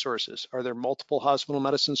labor sources? Are there multiple hospital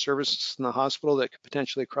medicine services in the hospital that could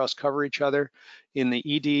potentially cross cover each other? In the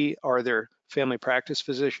ED, are there family practice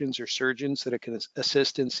physicians or surgeons that can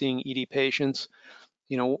assist in seeing ED patients?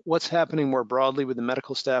 What's happening more broadly with the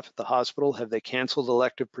medical staff at the hospital? Have they canceled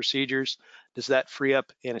elective procedures? Does that free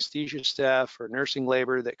up anesthesia staff or nursing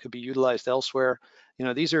labor that could be utilized elsewhere?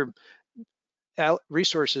 These are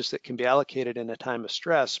resources that can be allocated in a time of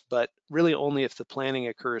stress, but really only if the planning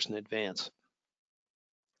occurs in advance.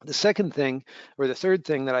 The second thing, or the third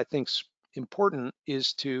thing that I think is important,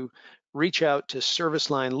 is to reach out to service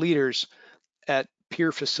line leaders at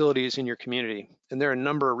peer facilities in your community. And there are a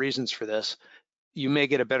number of reasons for this. You may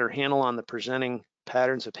get a better handle on the presenting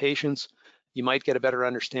patterns of patients. You might get a better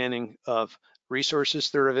understanding of resources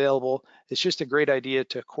that are available. It's just a great idea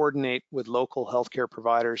to coordinate with local healthcare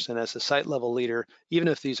providers. And as a site level leader, even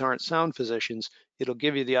if these aren't sound physicians, it'll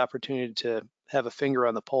give you the opportunity to have a finger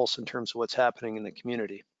on the pulse in terms of what's happening in the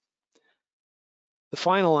community. The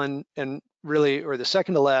final and really, or the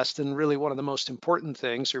second to last, and really one of the most important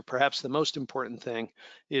things, or perhaps the most important thing,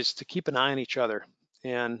 is to keep an eye on each other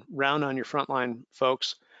and round on your frontline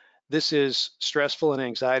folks. This is stressful and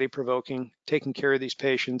anxiety provoking. Taking care of these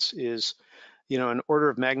patients is, an order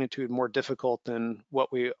of magnitude more difficult than what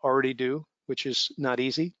we already do, which is not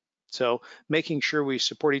easy. So making sure we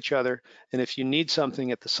support each other, and if you need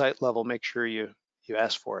something at the site level, make sure you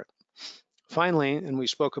ask for it. Finally, and we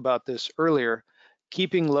spoke about this earlier,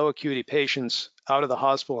 keeping low acuity patients out of the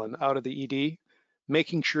hospital and out of the ED,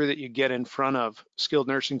 making sure that you get in front of skilled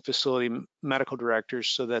nursing facility medical directors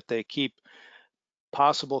so that they keep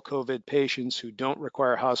possible COVID patients who don't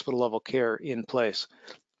require hospital level care in place,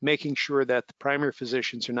 making sure that the primary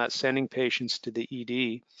physicians are not sending patients to the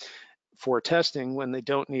ED for testing when they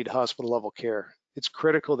don't need hospital level care. It's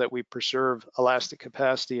critical that we preserve elastic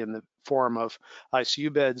capacity in the form of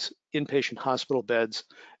ICU beds, inpatient hospital beds,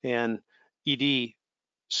 and ED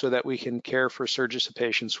so that we can care for surges of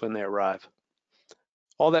patients when they arrive.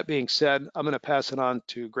 All that being said, I'm going to pass it on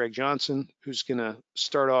to Greg Johnson, who's going to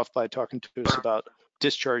start off by talking to us about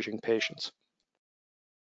discharging patients.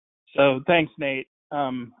 So thanks, Nate.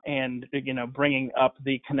 And bringing up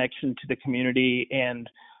the connection to the community and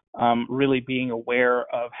really being aware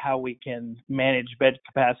of how we can manage bed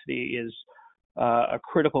capacity is a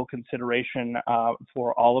critical consideration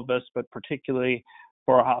for all of us, but particularly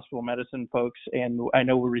for our hospital medicine folks. And I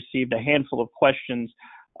know we received a handful of questions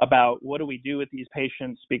about what do we do with these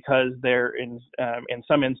patients, because they're in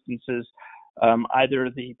some instances, either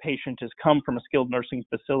the patient has come from a skilled nursing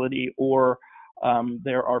facility or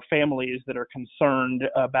there are families that are concerned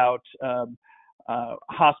about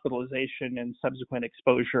hospitalization and subsequent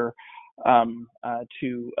exposure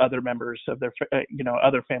to other members of their,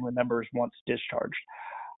 other family members once discharged.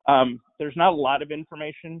 There's not a lot of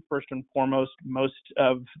information. First and foremost, most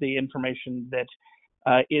of the information that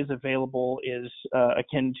is available is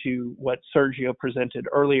akin to what Sergio presented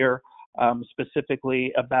earlier,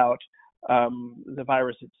 specifically about the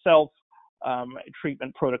virus itself,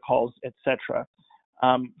 treatment protocols, etc.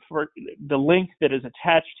 For the link that is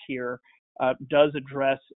attached here does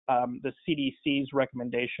address the CDC's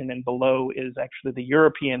recommendation, and below is actually the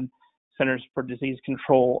European Centers for Disease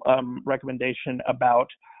Control recommendation about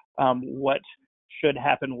what should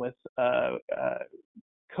happen with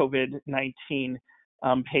COVID-19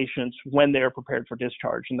 patients when they're prepared for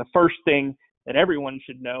discharge. And the first thing that everyone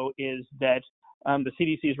should know is that the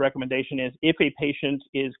CDC's recommendation is if a patient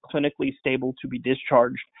is clinically stable to be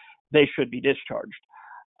discharged, they should be discharged.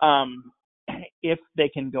 If they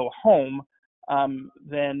can go home,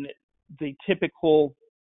 then the typical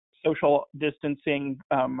social distancing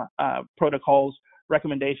protocols,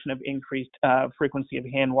 recommendation of increased frequency of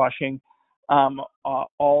hand washing,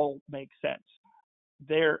 all make sense.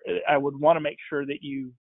 I would want to make sure that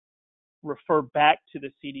you refer back to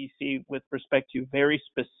the CDC with respect to very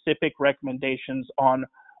specific recommendations on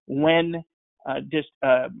when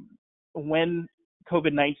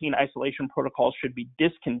COVID-19 isolation protocols should be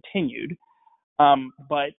discontinued.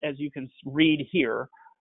 But as you can read here,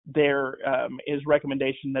 there is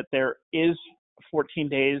recommendation that there is 14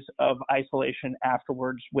 days of isolation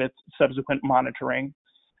afterwards with subsequent monitoring.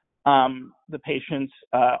 The patients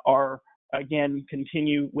are, again,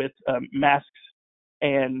 continue with masks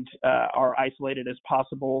and are isolated as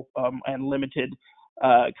possible and limited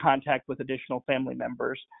contact with additional family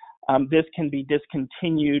members. This can be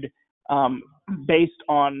discontinued based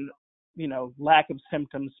on, lack of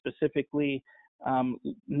symptoms, specifically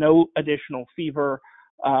no additional fever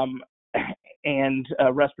and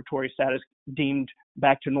respiratory status deemed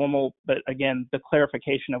back to normal. But again, the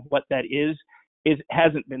clarification of what that is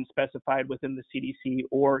hasn't been specified within the CDC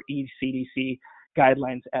or ECDC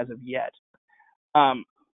guidelines as of yet.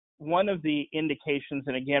 One of the indications,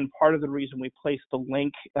 and again, part of the reason we placed the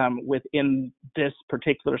link within this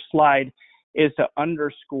particular slide is to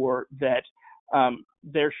underscore that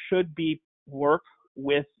there should be work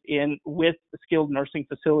with skilled nursing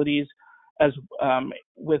facilities as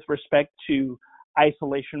with respect to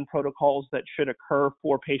isolation protocols that should occur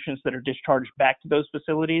for patients that are discharged back to those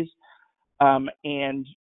facilities. And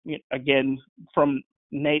again, from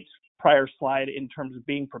Nate's prior slide in terms of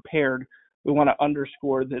being prepared, we want to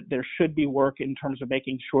underscore that there should be work in terms of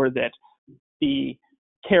making sure that the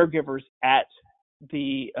caregivers at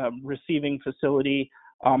the receiving facility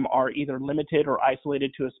are either limited or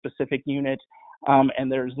isolated to a specific unit,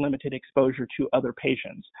 and there's limited exposure to other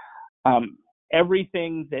patients.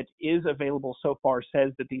 Everything that is available so far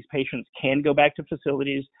says that these patients can go back to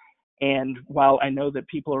facilities. And while I know that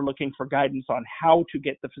people are looking for guidance on how to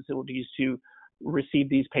get the facilities to receive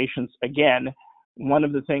these patients again, one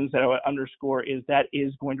of the things that I would underscore is that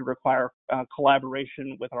is going to require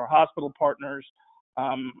collaboration with our hospital partners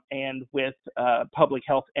and with public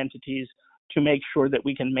health entities to make sure that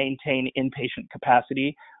we can maintain inpatient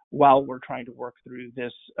capacity while we're trying to work through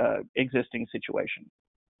this existing situation.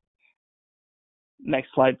 Next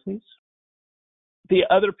slide, please. The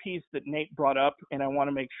other piece that Nate brought up, and I want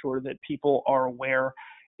to make sure that people are aware,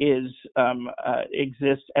 is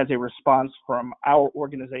exists as a response from our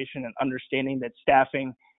organization and understanding that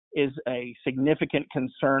staffing is a significant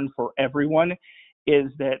concern for everyone,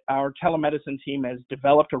 is that our telemedicine team has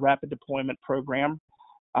developed a rapid deployment program.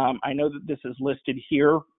 I know that this is listed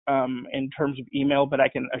here in terms of email, but I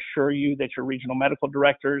can assure you that your regional medical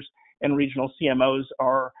directors and regional CMOs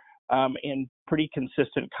are in pretty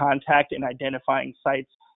consistent contact in identifying sites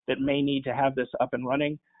that may need to have this up and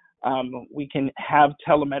running. We can have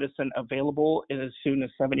telemedicine available in as soon as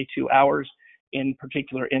 72 hours in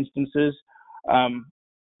particular instances.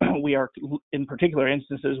 In particular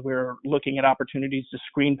instances, we're looking at opportunities to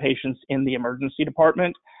screen patients in the emergency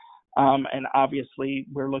department. And obviously,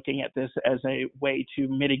 we're looking at this as a way to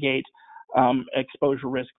mitigate exposure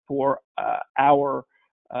risk for our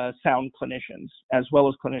sound clinicians, as well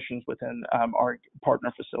as clinicians within our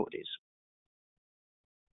partner facilities.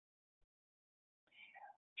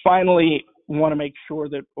 Finally, want to make sure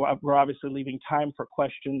that we're obviously leaving time for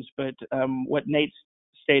questions, but what Nate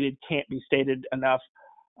stated can't be stated enough.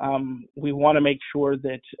 We want to make sure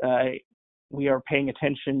that we are paying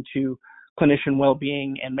attention to clinician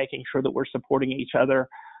well-being and making sure that we're supporting each other.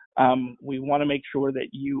 We want to make sure that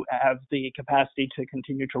you have the capacity to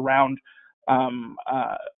continue to round,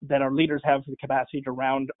 that our leaders have the capacity to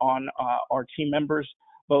round on our team members,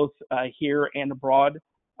 both here and abroad.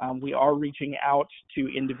 We are reaching out to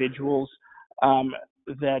individuals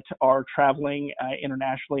that are traveling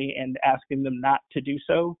internationally and asking them not to do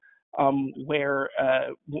so,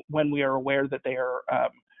 when we are aware that they are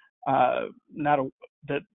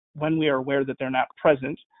when we are aware that they're not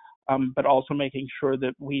present, but also making sure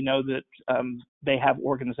that we know that they have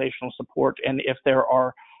organizational support, and if there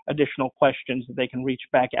are additional questions that they can reach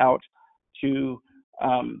back out to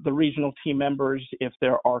the regional team members. If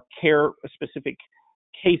there are care-specific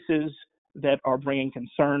cases that are bringing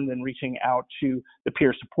concern, then reaching out to the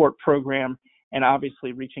peer support program, and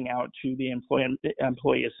obviously reaching out to the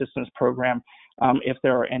employee assistance program if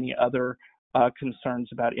there are any other concerns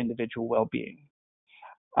about individual well-being.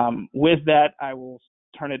 With that, I will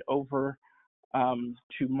turn it over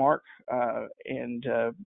to Mark, and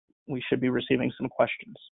we should be receiving some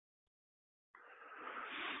questions.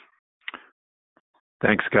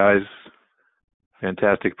 Thanks, guys.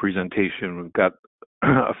 Fantastic presentation. We've got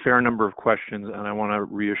a fair number of questions, and I want to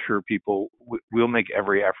reassure people we'll make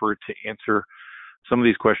every effort to answer. Some of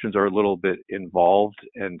these questions are a little bit involved,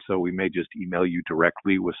 and so we may just email you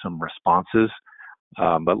directly with some responses.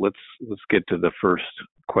 But let's get to the first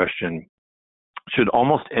question. Should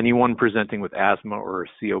almost anyone presenting with asthma or a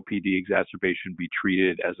COPD exacerbation be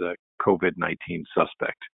treated as a COVID-19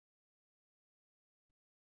 suspect?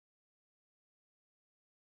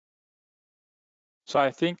 So I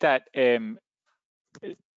think that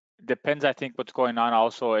it depends, I think, what's going on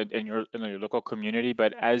also in your local community.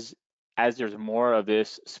 But as there's more of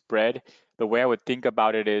this spread, the way I would think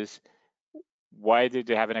about it is, why did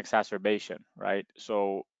they have an exacerbation, right?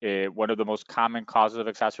 So one of the most common causes of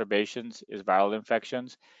exacerbations is viral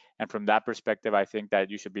infections. And from that perspective, I think that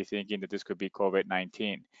you should be thinking that this could be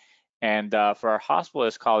COVID-19. And for our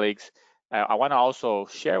hospitalist colleagues, I want to also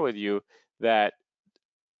share with you that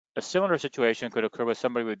a similar situation could occur with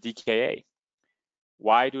somebody with DKA.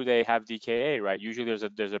 Why do they have DKA, right? Usually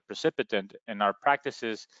there's a precipitant. In our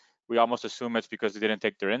practices, we almost assume it's because they didn't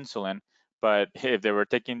take their insulin. But if they were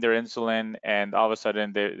taking their insulin and all of a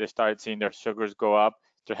sudden they started seeing their sugars go up,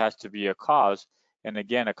 there has to be a cause. And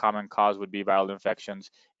again, a common cause would be viral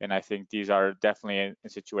infections. And I think these are definitely in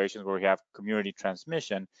situations where we have community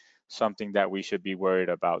transmission, something that we should be worried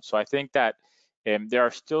about. So I think that there are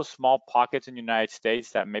still small pockets in the United States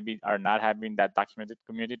that maybe are not having that documented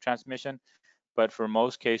community transmission. but for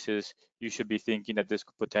most cases, you should be thinking that this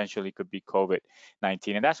potentially could be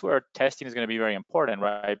COVID-19. And that's where testing is going to be very important,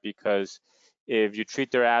 right? Because if you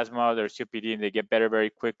treat their asthma, their COPD, and they get better very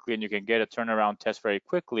quickly, and you can get a turnaround test very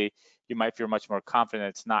quickly, you might feel much more confident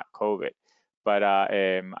it's not COVID. But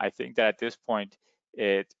I think that at this point,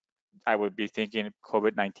 I would be thinking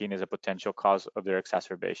COVID-19 is a potential cause of their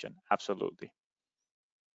exacerbation. Absolutely.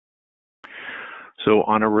 So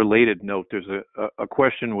on a related note, there's a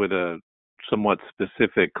question with a somewhat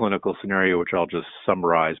specific clinical scenario, which I'll just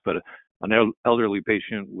summarize, but an elderly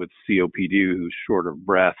patient with COPD who's short of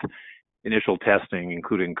breath, initial testing,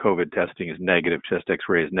 including COVID testing, is negative, chest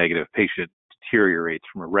x-ray is negative, patient deteriorates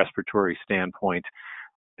from a respiratory standpoint,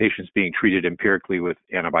 patients being treated empirically with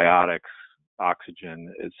antibiotics,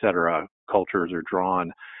 oxygen, et cetera, cultures are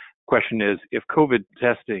drawn. Question is, if COVID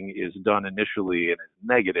testing is done initially and is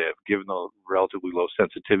negative, given the relatively low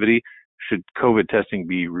sensitivity, should COVID testing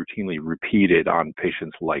be routinely repeated on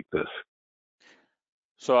patients like this?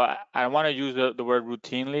 So I want to use the word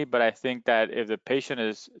routinely, but I think that if the patient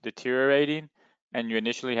is deteriorating and you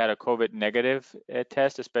initially had a COVID negative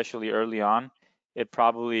test, especially early on, it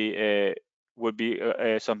probably would be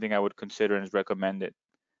something I would consider and is recommended.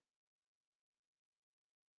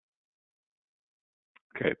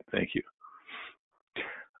 Okay, thank you.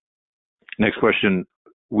 Next question.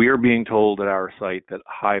 We are being told at our site that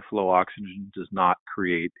high flow oxygen does not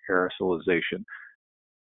create aerosolization.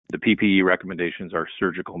 The PPE recommendations are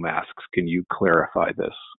surgical masks. Can you clarify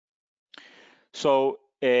this? So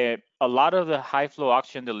a lot of the high flow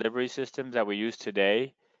oxygen delivery systems that we use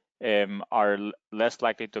today are less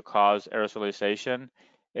likely to cause aerosolization.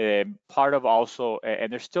 Part of also,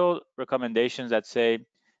 and there's still recommendations that say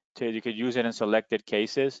you could use it in selected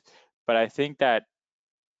cases, but I think that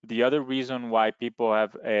the other reason why people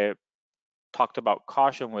have talked about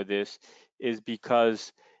caution with this is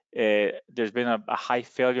because there's been a high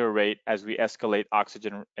failure rate as we escalate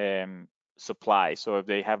oxygen supply. So if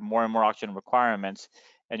they have more and more oxygen requirements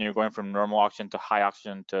and you're going from normal oxygen to high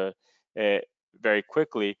oxygen to very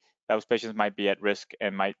quickly, those patients might be at risk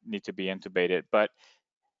and might need to be intubated. But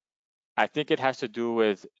I think it has to do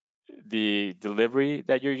with the delivery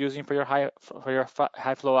that you're using for your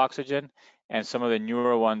high flow oxygen, and some of the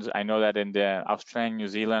newer ones. I know that in the Australian, New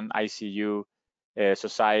Zealand ICU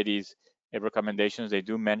societies recommendations, they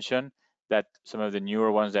do mention that some of the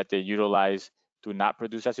newer ones that they utilize do not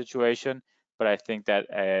produce that situation. But I think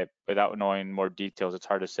that without knowing more details, it's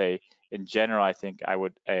hard to say. In general, I think I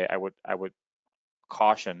would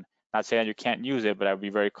caution. Not saying that you can't use it, but I would be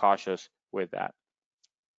very cautious with that.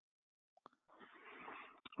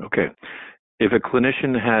 Okay. If a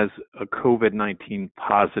clinician has a COVID-19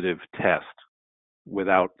 positive test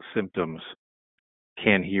without symptoms,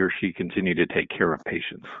 can he or she continue to take care of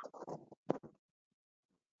patients?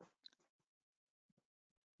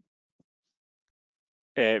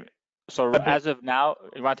 So as of now,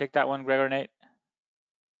 you want to take that one, Greg or Nate?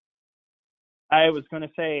 I was going to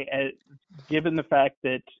say, given the fact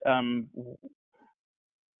that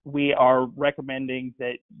we are recommending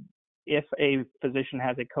that if a physician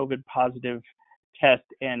has a COVID positive test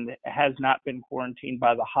and has not been quarantined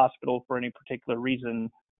by the hospital for any particular reason,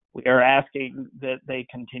 we are asking that they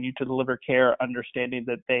continue to deliver care, understanding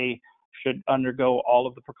that they should undergo all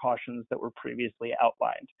of the precautions that were previously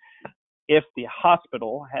outlined. If the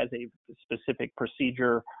hospital has a specific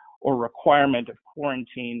procedure or requirement of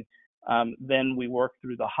quarantine, then we work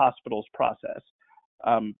through the hospital's process.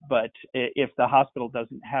 But if the hospital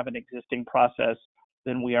doesn't have an existing process,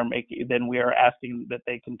 then we are asking that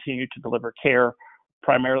they continue to deliver care,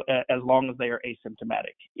 primarily as long as they are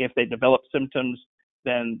asymptomatic. If they develop symptoms,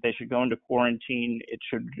 then they should go into quarantine.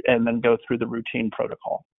 And then go through the routine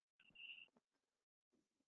protocol.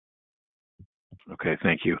 Okay,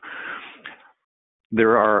 thank you.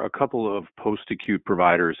 There are a couple of post-acute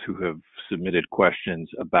providers who have submitted questions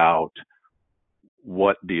about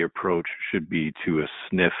what the approach should be to a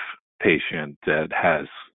SNF patient that has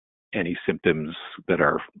any symptoms that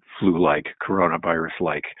are flu-like,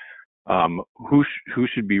 coronavirus-like. Who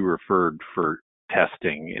should be referred for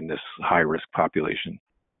testing in this high-risk population?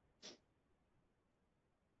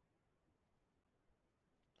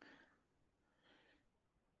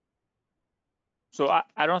 So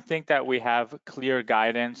I don't think that we have clear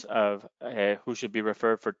guidance of who should be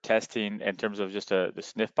referred for testing in terms of just the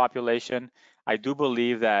SNF population. I do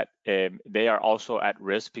believe that they are also at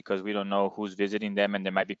risk because we don't know who's visiting them, and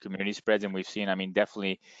there might be community spreads. And we've seen, I mean,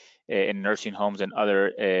 definitely in nursing homes and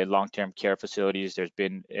other long-term care facilities, there's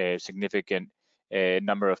been a significant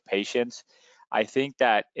number of patients. I think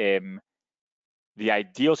that the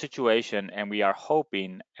ideal situation, and we are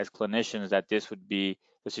hoping as clinicians that this would be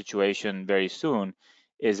the situation very soon,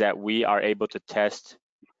 is that we are able to test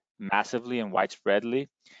massively and widespreadly.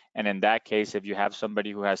 And in that case, if you have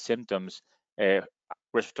somebody who has symptoms,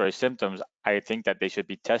 respiratory symptoms, I think that they should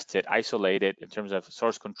be tested, isolated in terms of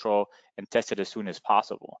source control, and tested as soon as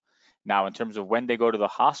possible. Now, in terms of when they go to the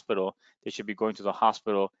hospital, they should be going to the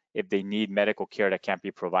hospital if they need medical care that can't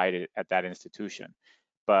be provided at that institution.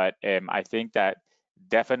 But I think that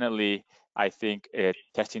definitely, I think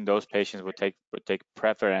testing those patients would take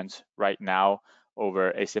preference right now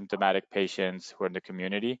over asymptomatic patients who are in the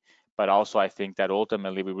community. But also, I think that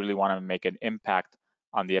ultimately we really want to make an impact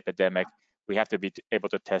on the epidemic. We have to be able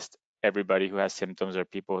to test everybody who has symptoms or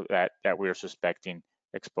people that we are suspecting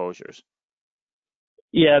exposures.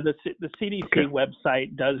 Yeah, the CDC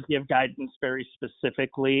website does give guidance very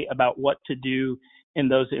specifically about what to do in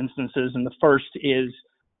those instances. And the first is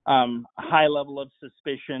high level of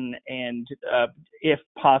suspicion and, if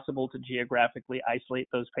possible, to geographically isolate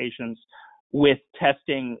those patients with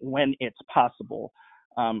testing when it's possible.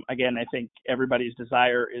 Again, I think everybody's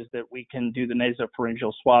desire is that we can do the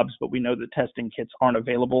nasopharyngeal swabs, but we know that testing kits aren't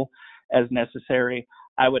available as necessary.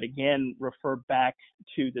 I would again refer back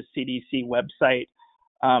to the CDC website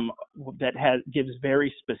that gives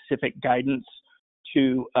very specific guidance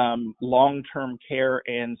to long-term care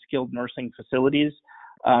and skilled nursing facilities.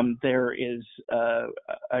 There is,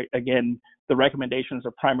 again, the recommendations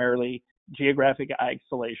are primarily geographic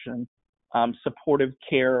isolation, supportive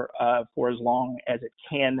care for as long as it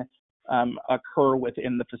can occur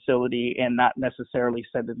within the facility, and not necessarily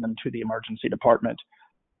sending them to the emergency department.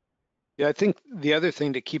 Yeah, I think the other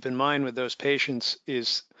thing to keep in mind with those patients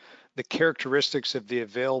is the characteristics of the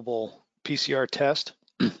available PCR test.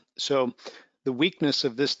 So the weakness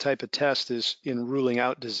of this type of test is in ruling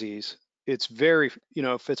out disease. It's very,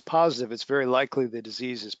 if it's positive, it's very likely the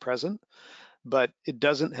disease is present, but it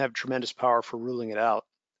doesn't have tremendous power for ruling it out.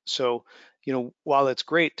 So, while it's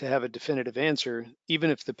great to have a definitive answer, even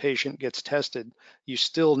if the patient gets tested, you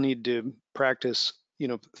still need to practice,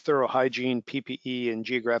 thorough hygiene, PPE, and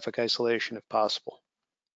geographic isolation if possible.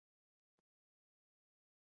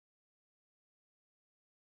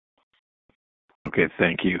 Okay,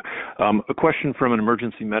 thank you. A question from an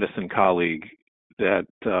emergency medicine colleague that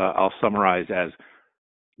I'll summarize as,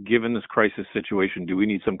 given this crisis situation, do we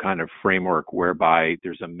need some kind of framework whereby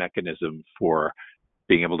there's a mechanism for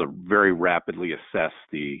being able to very rapidly assess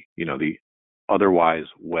the otherwise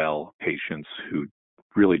well patients who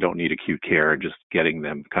really don't need acute care, and just getting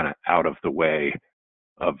them kind of out of the way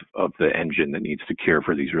of the engine that needs to care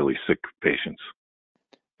for these really sick patients?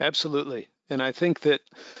 Absolutely. And I think that,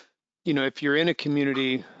 if you're in a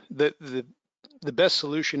community, the best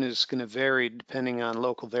solution is going to vary depending on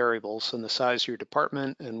local variables and the size of your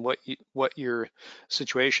department and what your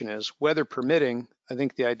situation is. Weather permitting, I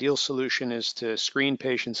think the ideal solution is to screen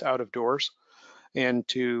patients out of doors and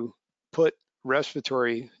to put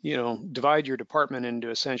respiratory, divide your department into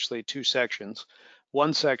essentially two sections.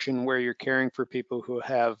 One section where you're caring for people who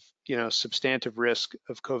have, substantive risk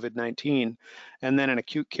of COVID-19, and then an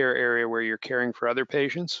acute care area where you're caring for other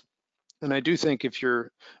patients. And I do think if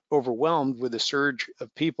you're overwhelmed with a surge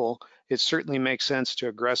of people, it certainly makes sense to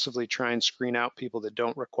aggressively try and screen out people that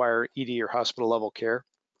don't require ED or hospital level care.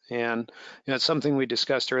 And it's something we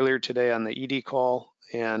discussed earlier today on the ED call.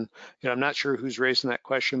 And I'm not sure who's raising that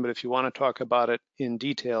question, but if you want to talk about it in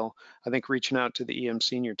detail, I think reaching out to the EM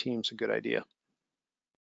senior team is a good idea.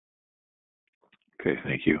 Okay,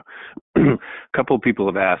 thank you. A couple of people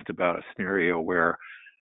have asked about a scenario where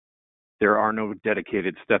there are no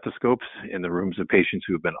dedicated stethoscopes in the rooms of patients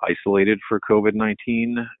who have been isolated for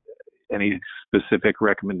COVID-19. Any specific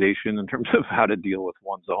recommendation in terms of how to deal with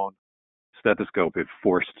one's own stethoscope if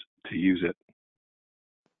forced to use it?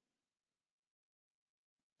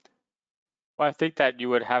 Well, I think that you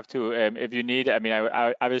would have to, if you need,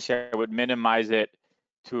 I obviously I would minimize it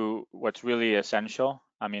to what's really essential.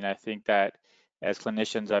 I think that as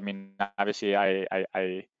clinicians, obviously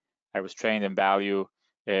I was trained in value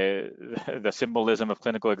the symbolism of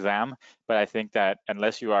clinical exam, but I think that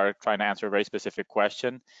unless you are trying to answer a very specific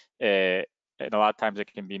question, and a lot of times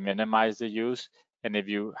it can be minimized the use. And if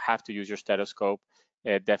you have to use your stethoscope,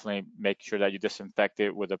 definitely make sure that you disinfect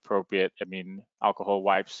it with appropriate, alcohol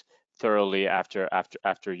wipes thoroughly after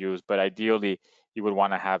use. But ideally, you would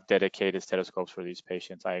want to have dedicated stethoscopes for these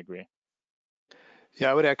patients. I agree.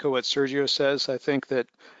 Yeah, I would echo what Sergio says. I think that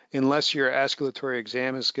unless your auscultatory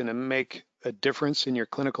exam is going to make a difference in your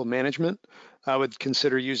clinical management, I would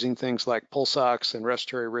consider using things like pulse ox and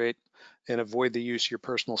respiratory rate, and avoid the use of your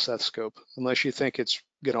personal stethoscope unless you think it's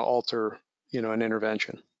going to alter, an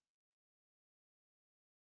intervention.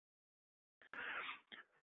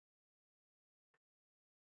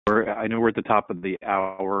 I know we're at the top of the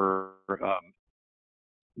hour.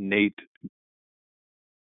 Nate,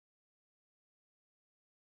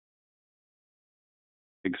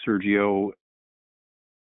 Sergio,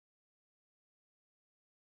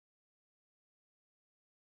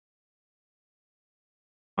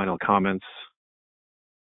 final comments?